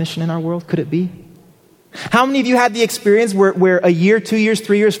God's mission in our world? Could it be? How many of you had the experience where a year, 2 years,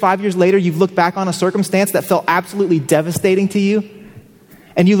 3 years, 5 years later, you've looked back on a circumstance that felt absolutely devastating to you?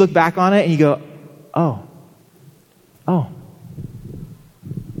 And you look back on it and you go, oh,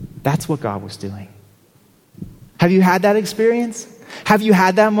 that's what God was doing. Have you had that experience? Have you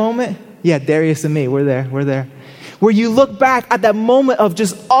had that moment? Yeah, Darius and me, we're there. Where you look back at that moment of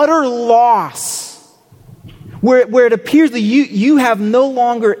just utter loss, where it appears that you have no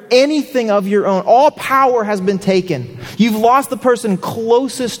longer anything of your own. All power has been taken. You've lost the person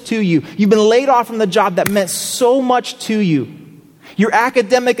closest to you. You've been laid off from the job that meant so much to you. Your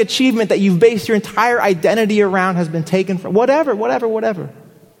academic achievement that you've based your entire identity around has been taken from whatever.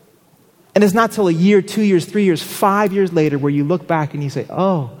 And it's not till a year, 2 years, 3 years, 5 years later where you look back and you say,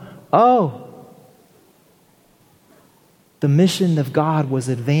 oh, the mission of God was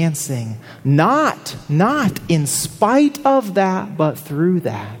advancing, not in spite of that, but through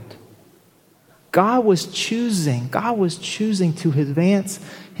that. God was choosing to advance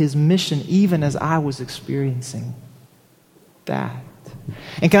his mission even as I was experiencing that.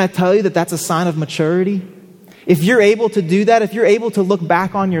 And can I tell you that that's a sign of maturity? If you're able to do that, if you're able to look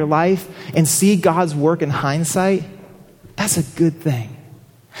back on your life and see God's work in hindsight, that's a good thing.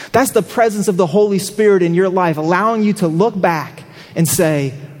 That's the presence of the Holy Spirit in your life, allowing you to look back and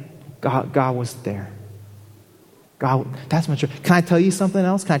say, God was there. God, that's mature. Can I tell you something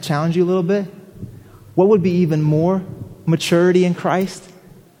else? Can I challenge you a little bit? What would be even more maturity in Christ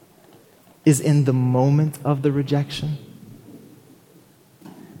is in the moment of the rejection,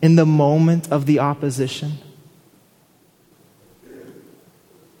 in the moment of the opposition.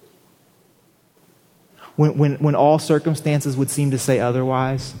 When all circumstances would seem to say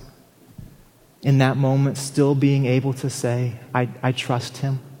otherwise, in that moment, still being able to say, I trust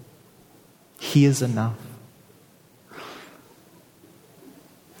him. He is enough.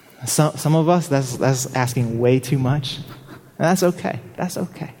 Some of us, that's asking way too much. And that's okay. That's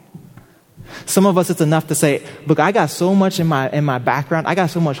okay. Some of us, it's enough to say, look, I got so much in my background. I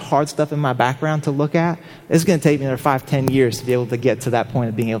got so much hard stuff in my background to look at. It's going to take me another 5-10 years to be able to get to that point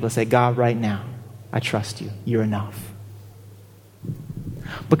of being able to say, God, right now, I trust you. You're enough.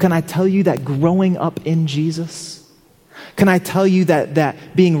 But can I tell you that growing up in Jesus, can I tell you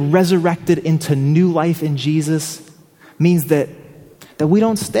that being resurrected into new life in Jesus means that we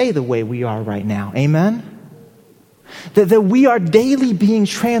don't stay the way we are right now. Amen? That we are daily being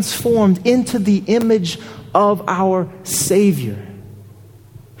transformed into the image of our Savior.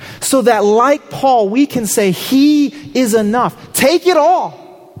 So that like Paul, we can say, he is enough. Take it all.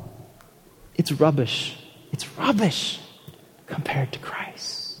 It's rubbish. It's rubbish compared to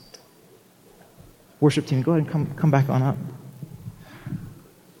Christ. Worship team, go ahead and come back on up.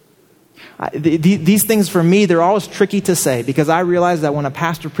 These things for me, they're always tricky to say because I realize that when a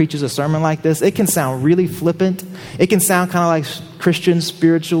pastor preaches a sermon like this, it can sound really flippant. It can sound kind of like Christian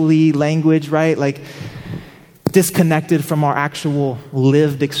spiritually language, right? Like disconnected from our actual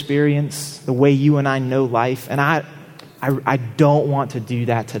lived experience, the way you and I know life. And I don't want to do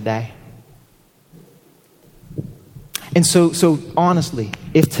that today. And so honestly,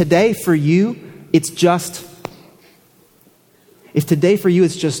 if today for you it's just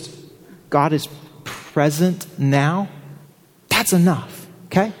God is present now, that's enough.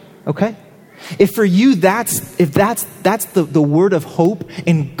 Okay? If for you that's the word of hope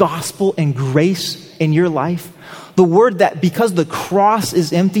and gospel and grace in your life, the word that because the cross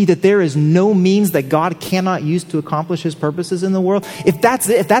is empty, that there is no means that God cannot use to accomplish his purposes in the world, if that's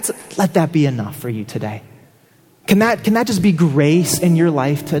let that be enough for you today. Can that just be grace in your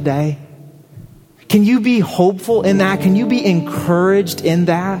life today? Can you be hopeful in that? Can you be encouraged in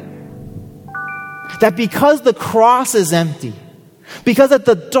that? That because the cross is empty, because at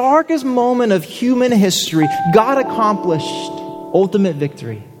the darkest moment of human history, God accomplished ultimate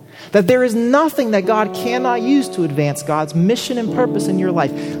victory. That there is nothing that God cannot use to advance God's mission and purpose in your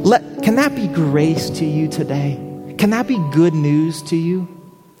life. Can that be grace to you today? Can that be good news to you?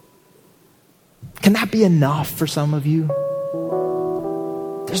 Can that be enough for some of you?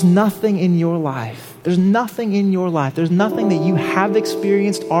 There's nothing in your life. There's nothing in your life. There's nothing that you have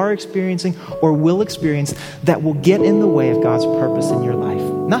experienced, are experiencing, or will experience that will get in the way of God's purpose in your life.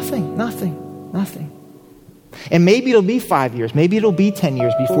 Nothing, nothing, nothing. And maybe it'll be 5 years. Maybe it'll be 10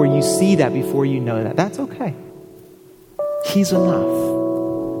 years before you see that, before you know that. That's okay. He's enough.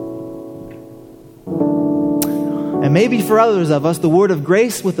 And maybe for others of us, the word of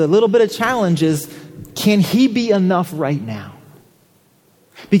grace with a little bit of challenge is, can he be enough right now?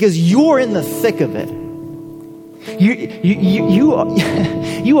 Because you're in the thick of it. You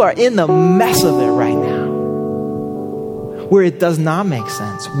are in the mess of it right now. Where it does not make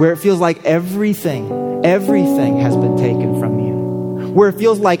sense. Where it feels like everything has been taken from you. Where it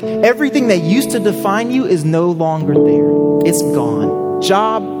feels like everything that used to define you is no longer there. It's gone.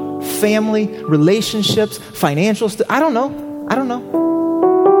 Job, family, relationships, financial I don't know.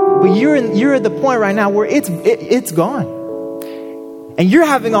 But you're at the point right now where it's gone. And you're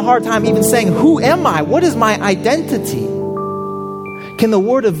having a hard time even saying, who am I? What is my identity? Can the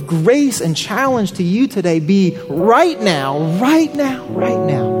word of grace and challenge to you today be right now,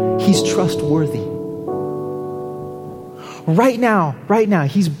 he's trustworthy. Right now,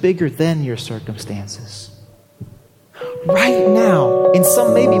 he's bigger than your circumstances. Right now, in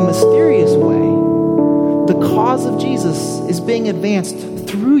some maybe mysterious way, the cause of Jesus is being advanced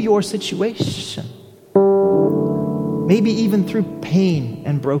through your situation. Maybe even through pain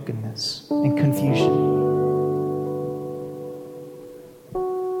and brokenness and confusion.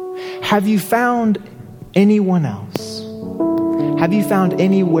 Have you found anyone else? Have you found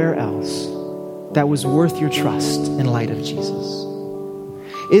anywhere else that was worth your trust in light of Jesus?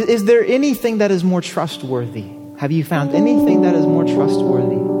 Is there anything that is more trustworthy? Have you found anything that is more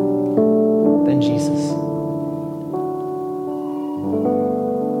trustworthy than Jesus?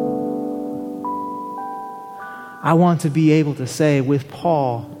 I want to be able to say with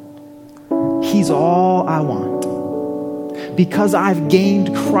Paul, he's all I want. Because I've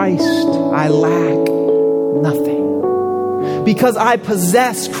gained Christ, I lack nothing. Because I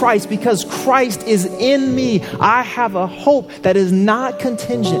possess Christ, because Christ is in me, I have a hope that is not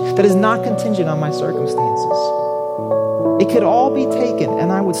contingent on my circumstances. It could all be taken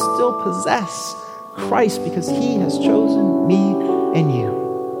and I would still possess Christ because he has chosen me and you.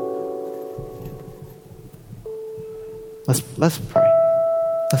 Let's pray.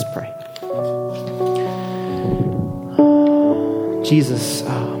 Let's pray. Jesus.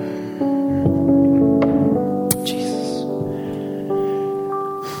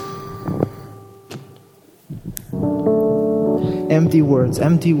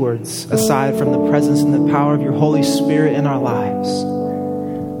 Empty words aside from the presence and the power of your Holy Spirit in our lives.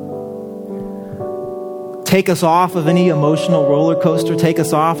 Take us off of any emotional roller coaster. Take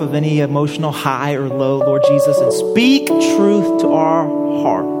us off of any emotional high or low, Lord Jesus, and speak truth to our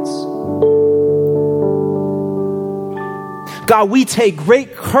hearts. God, we take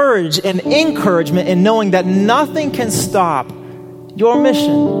great courage and encouragement in knowing that nothing can stop your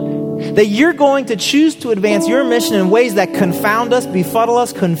mission. That you're going to choose to advance your mission in ways that confound us, befuddle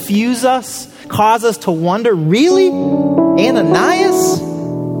us, confuse us, cause us to wonder, really? Ananias?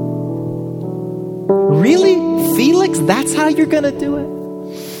 Really? Felix? That's how you're going to do it?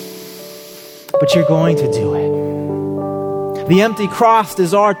 But you're going to do it. The empty cross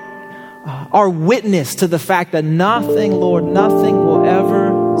is our witness to the fact that nothing, Lord, nothing will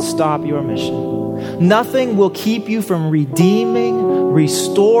ever stop your mission. Nothing will keep you from redeeming,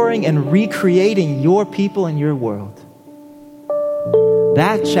 restoring, and recreating your people and your world.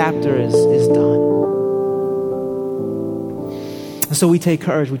 That chapter is done. And so we take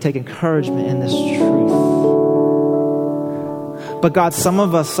courage, we take encouragement in this truth. But God, some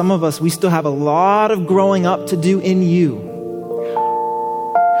of us, we still have a lot of growing up to do in you.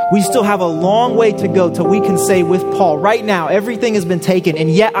 We still have a long way to go till we can say with Paul, right now, everything has been taken, and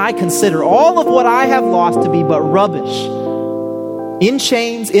yet I consider all of what I have lost to be but rubbish. In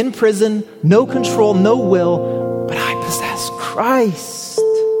chains, in prison, no control, no will, but I possess Christ.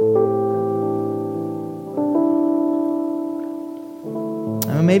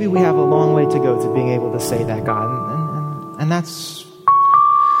 And maybe we have a long way to go to being able to say that, God, and that's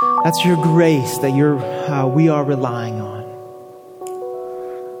your grace that we are relying on.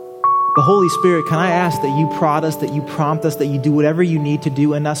 But Holy Spirit, can I ask that you prod us, that you prompt us, that you do whatever you need to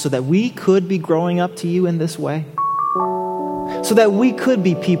do in us so that we could be growing up to you in this way? So that we could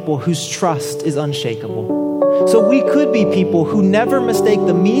be people whose trust is unshakable. So we could be people who never mistake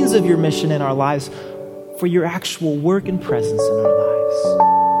the means of your mission in our lives for your actual work and presence in our lives.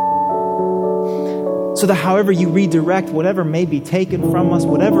 So that however you redirect whatever may be taken from us,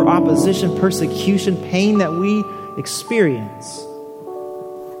 whatever opposition, persecution, pain that we experience,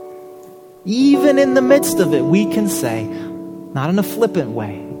 even in the midst of it, we can say, not in a flippant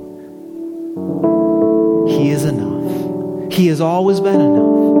way, He is enough. He has always been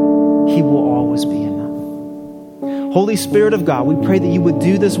enough. He will always be enough. Holy Spirit of God, we pray that you would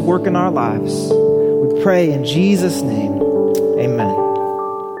do this work in our lives. We pray in Jesus' name. Amen.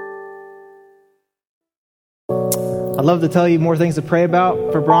 I'd love to tell you more things to pray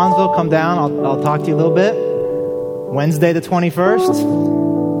about for Bronzeville. Come down. I'll talk to you a little bit. Wednesday the 21st.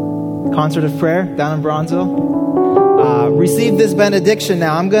 Concert of prayer down in Bronzeville. Receive this benediction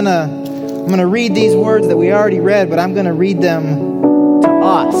now. I'm gonna read these words that we already read, but I'm gonna read them to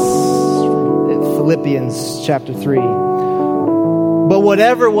us. Philippians chapter 3. But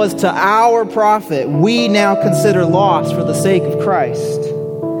whatever was to our profit, we now consider loss for the sake of Christ.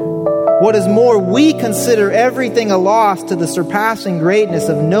 What is more, we consider everything a loss to the surpassing greatness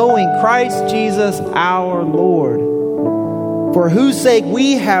of knowing Christ Jesus our Lord, for whose sake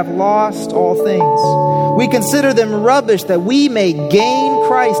we have lost all things. We consider them rubbish that we may gain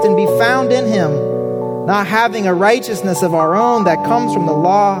Christ and be found in Him, not having a righteousness of our own that comes from the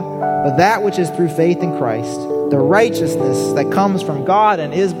law, but that which is through faith in Christ, the righteousness that comes from God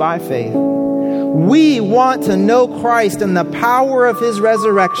and is by faith. We want to know Christ and the power of His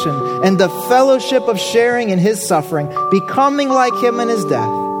resurrection and the fellowship of sharing in His suffering, becoming like Him in His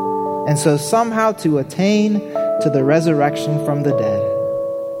death, and so somehow to attain to the resurrection from the dead.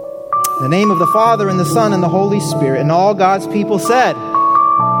 In the name of the Father, and the Son, and the Holy Spirit, and all God's people said,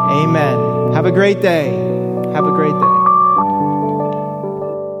 Amen. Have a great day. Have a great day.